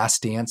 like The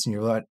Last Dance, and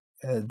you're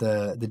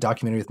the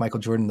documentary with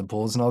Michael Jordan, the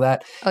Bulls and all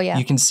that. Oh, yeah.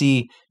 You can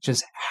see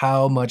just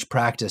how much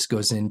practice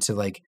goes into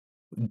like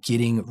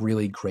getting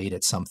really great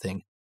at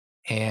something.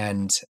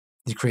 And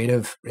the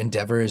creative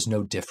endeavor is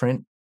no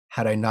different.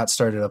 Had I not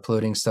started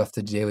uploading stuff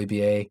to Daily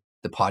BA,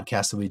 the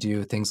podcast that we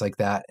do, things like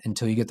that,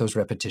 until you get those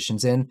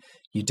repetitions in,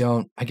 you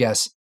don't, I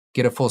guess,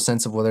 get a full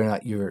sense of whether or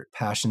not your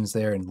passion's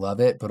there and love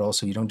it, but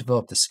also you don't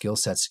develop the skill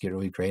sets to get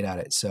really great at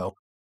it. So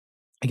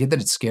I get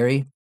that it's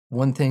scary.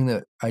 One thing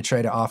that I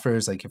try to offer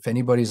is like, if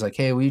anybody's like,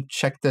 hey, will you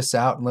check this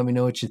out and let me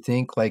know what you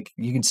think? Like,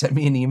 you can send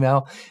me an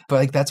email. But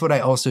like, that's what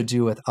I also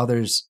do with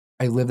others.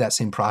 I live that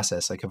same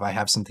process. Like if I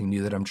have something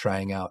new that I'm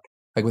trying out,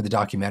 like with the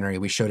documentary,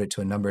 we showed it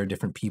to a number of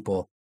different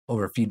people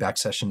over feedback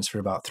sessions for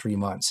about 3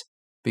 months,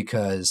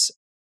 because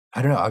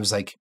I don't know, I was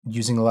like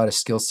using a lot of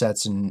skill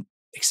sets and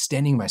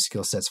extending my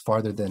skill sets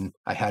farther than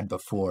I had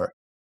before.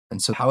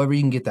 And so however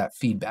you can get that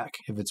feedback,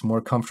 if it's more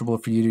comfortable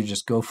for you to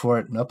just go for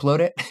it and upload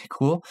it,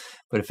 cool.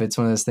 But if it's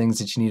one of those things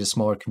that you need a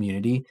smaller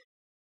community,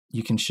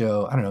 you can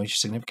show, I don't know, your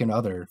significant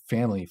other,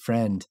 family,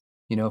 friend,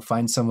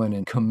 find someone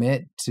and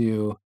commit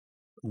to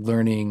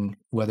learning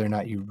whether or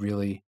not you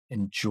really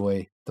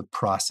enjoy the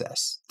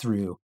process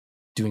through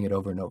doing it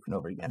over and over and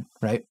over again,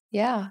 right?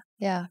 Yeah,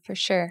 for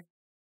sure.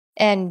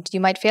 And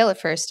you might fail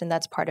at first, and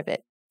that's part of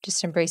it,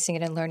 just embracing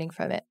it and learning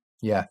from it.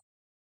 Yeah.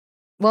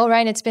 Well,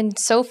 Ryan, it's been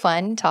so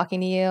fun talking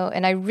to you,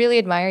 and I really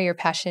admire your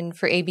passion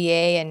for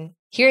ABA, and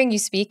hearing you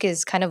speak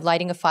is kind of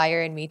lighting a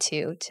fire in me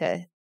too,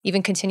 to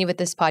even continue with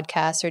this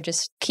podcast or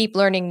just keep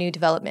learning new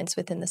developments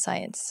within the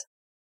science.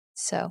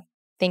 So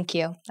thank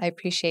you. I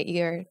appreciate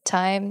your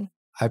time.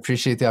 I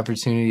appreciate the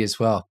opportunity as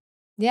well.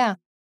 Yeah.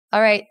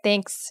 All right.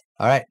 Thanks.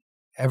 All right.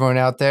 Everyone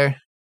out there,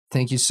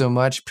 thank you so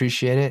much.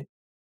 Appreciate it.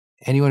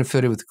 Anyone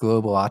affiliated with the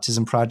Global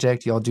Autism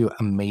Project, y'all do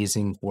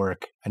amazing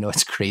work. I know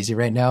it's crazy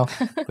right now,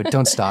 but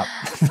don't stop.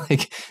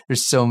 Like,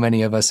 there's so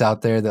many of us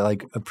out there that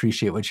like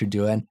appreciate what you're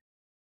doing.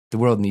 The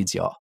world needs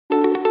y'all.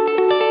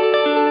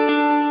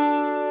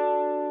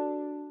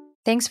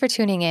 Thanks for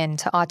tuning in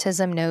to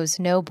Autism Knows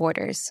No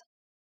Borders.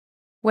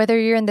 Whether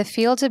you're in the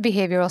field of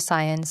behavioral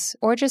science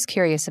or just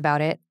curious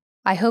about it,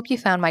 I hope you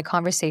found my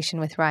conversation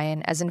with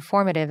Ryan as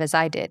informative as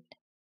I did.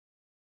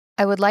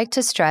 I would like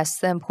to stress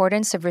the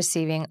importance of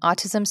receiving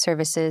autism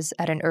services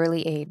at an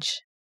early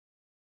age.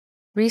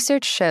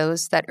 Research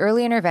shows that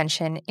early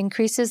intervention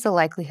increases the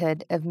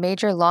likelihood of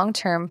major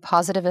long-term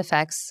positive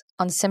effects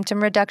on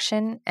symptom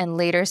reduction and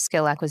later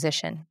skill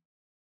acquisition.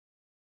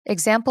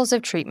 Examples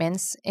of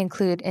treatments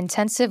include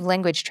intensive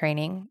language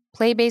training,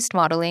 play-based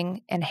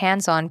modeling, and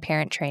hands-on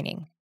parent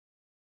training.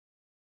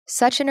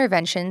 Such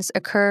interventions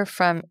occur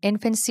from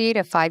infancy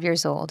to 5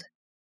 years old.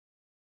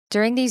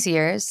 During these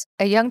years,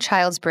 a young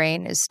child's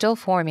brain is still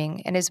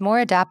forming and is more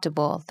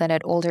adaptable than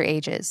at older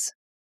ages.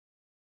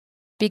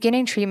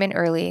 Beginning treatment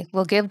early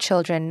will give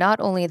children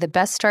not only the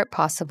best start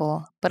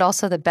possible, but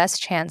also the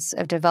best chance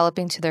of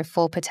developing to their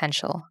full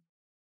potential.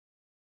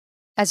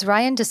 As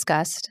Ryan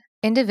discussed,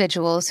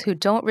 individuals who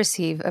don't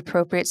receive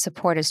appropriate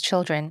support as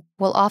children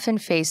will often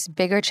face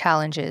bigger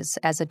challenges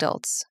as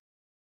adults.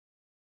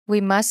 We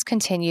must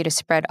continue to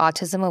spread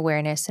autism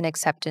awareness and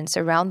acceptance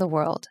around the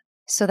world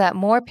so that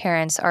more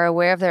parents are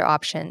aware of their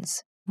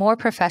options, more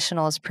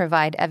professionals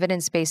provide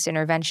evidence-based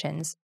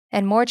interventions,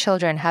 and more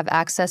children have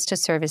access to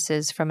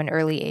services from an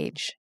early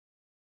age.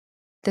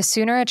 The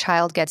sooner a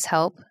child gets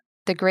help,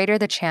 the greater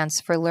the chance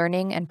for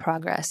learning and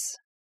progress.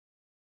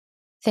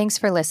 Thanks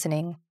for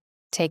listening.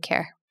 Take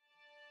care.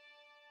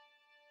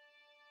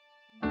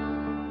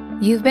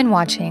 You've been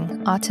watching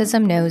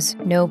Autism Knows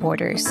No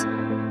Borders.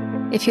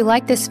 If you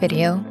like this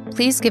video,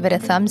 please give it a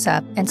thumbs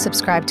up and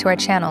subscribe to our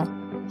channel.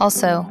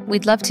 Also,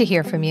 we'd love to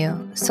hear from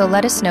you, so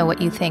let us know what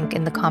you think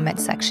in the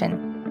comments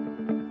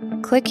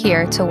section. Click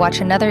here to watch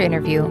another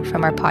interview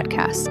from our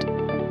podcast.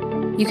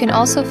 You can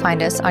also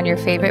find us on your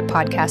favorite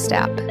podcast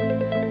app.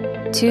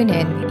 Tune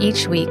in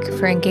each week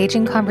for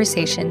engaging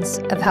conversations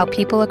of how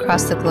people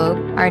across the globe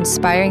are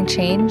inspiring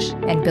change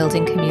and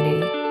building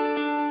community.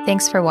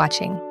 Thanks for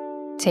watching.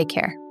 Take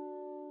care.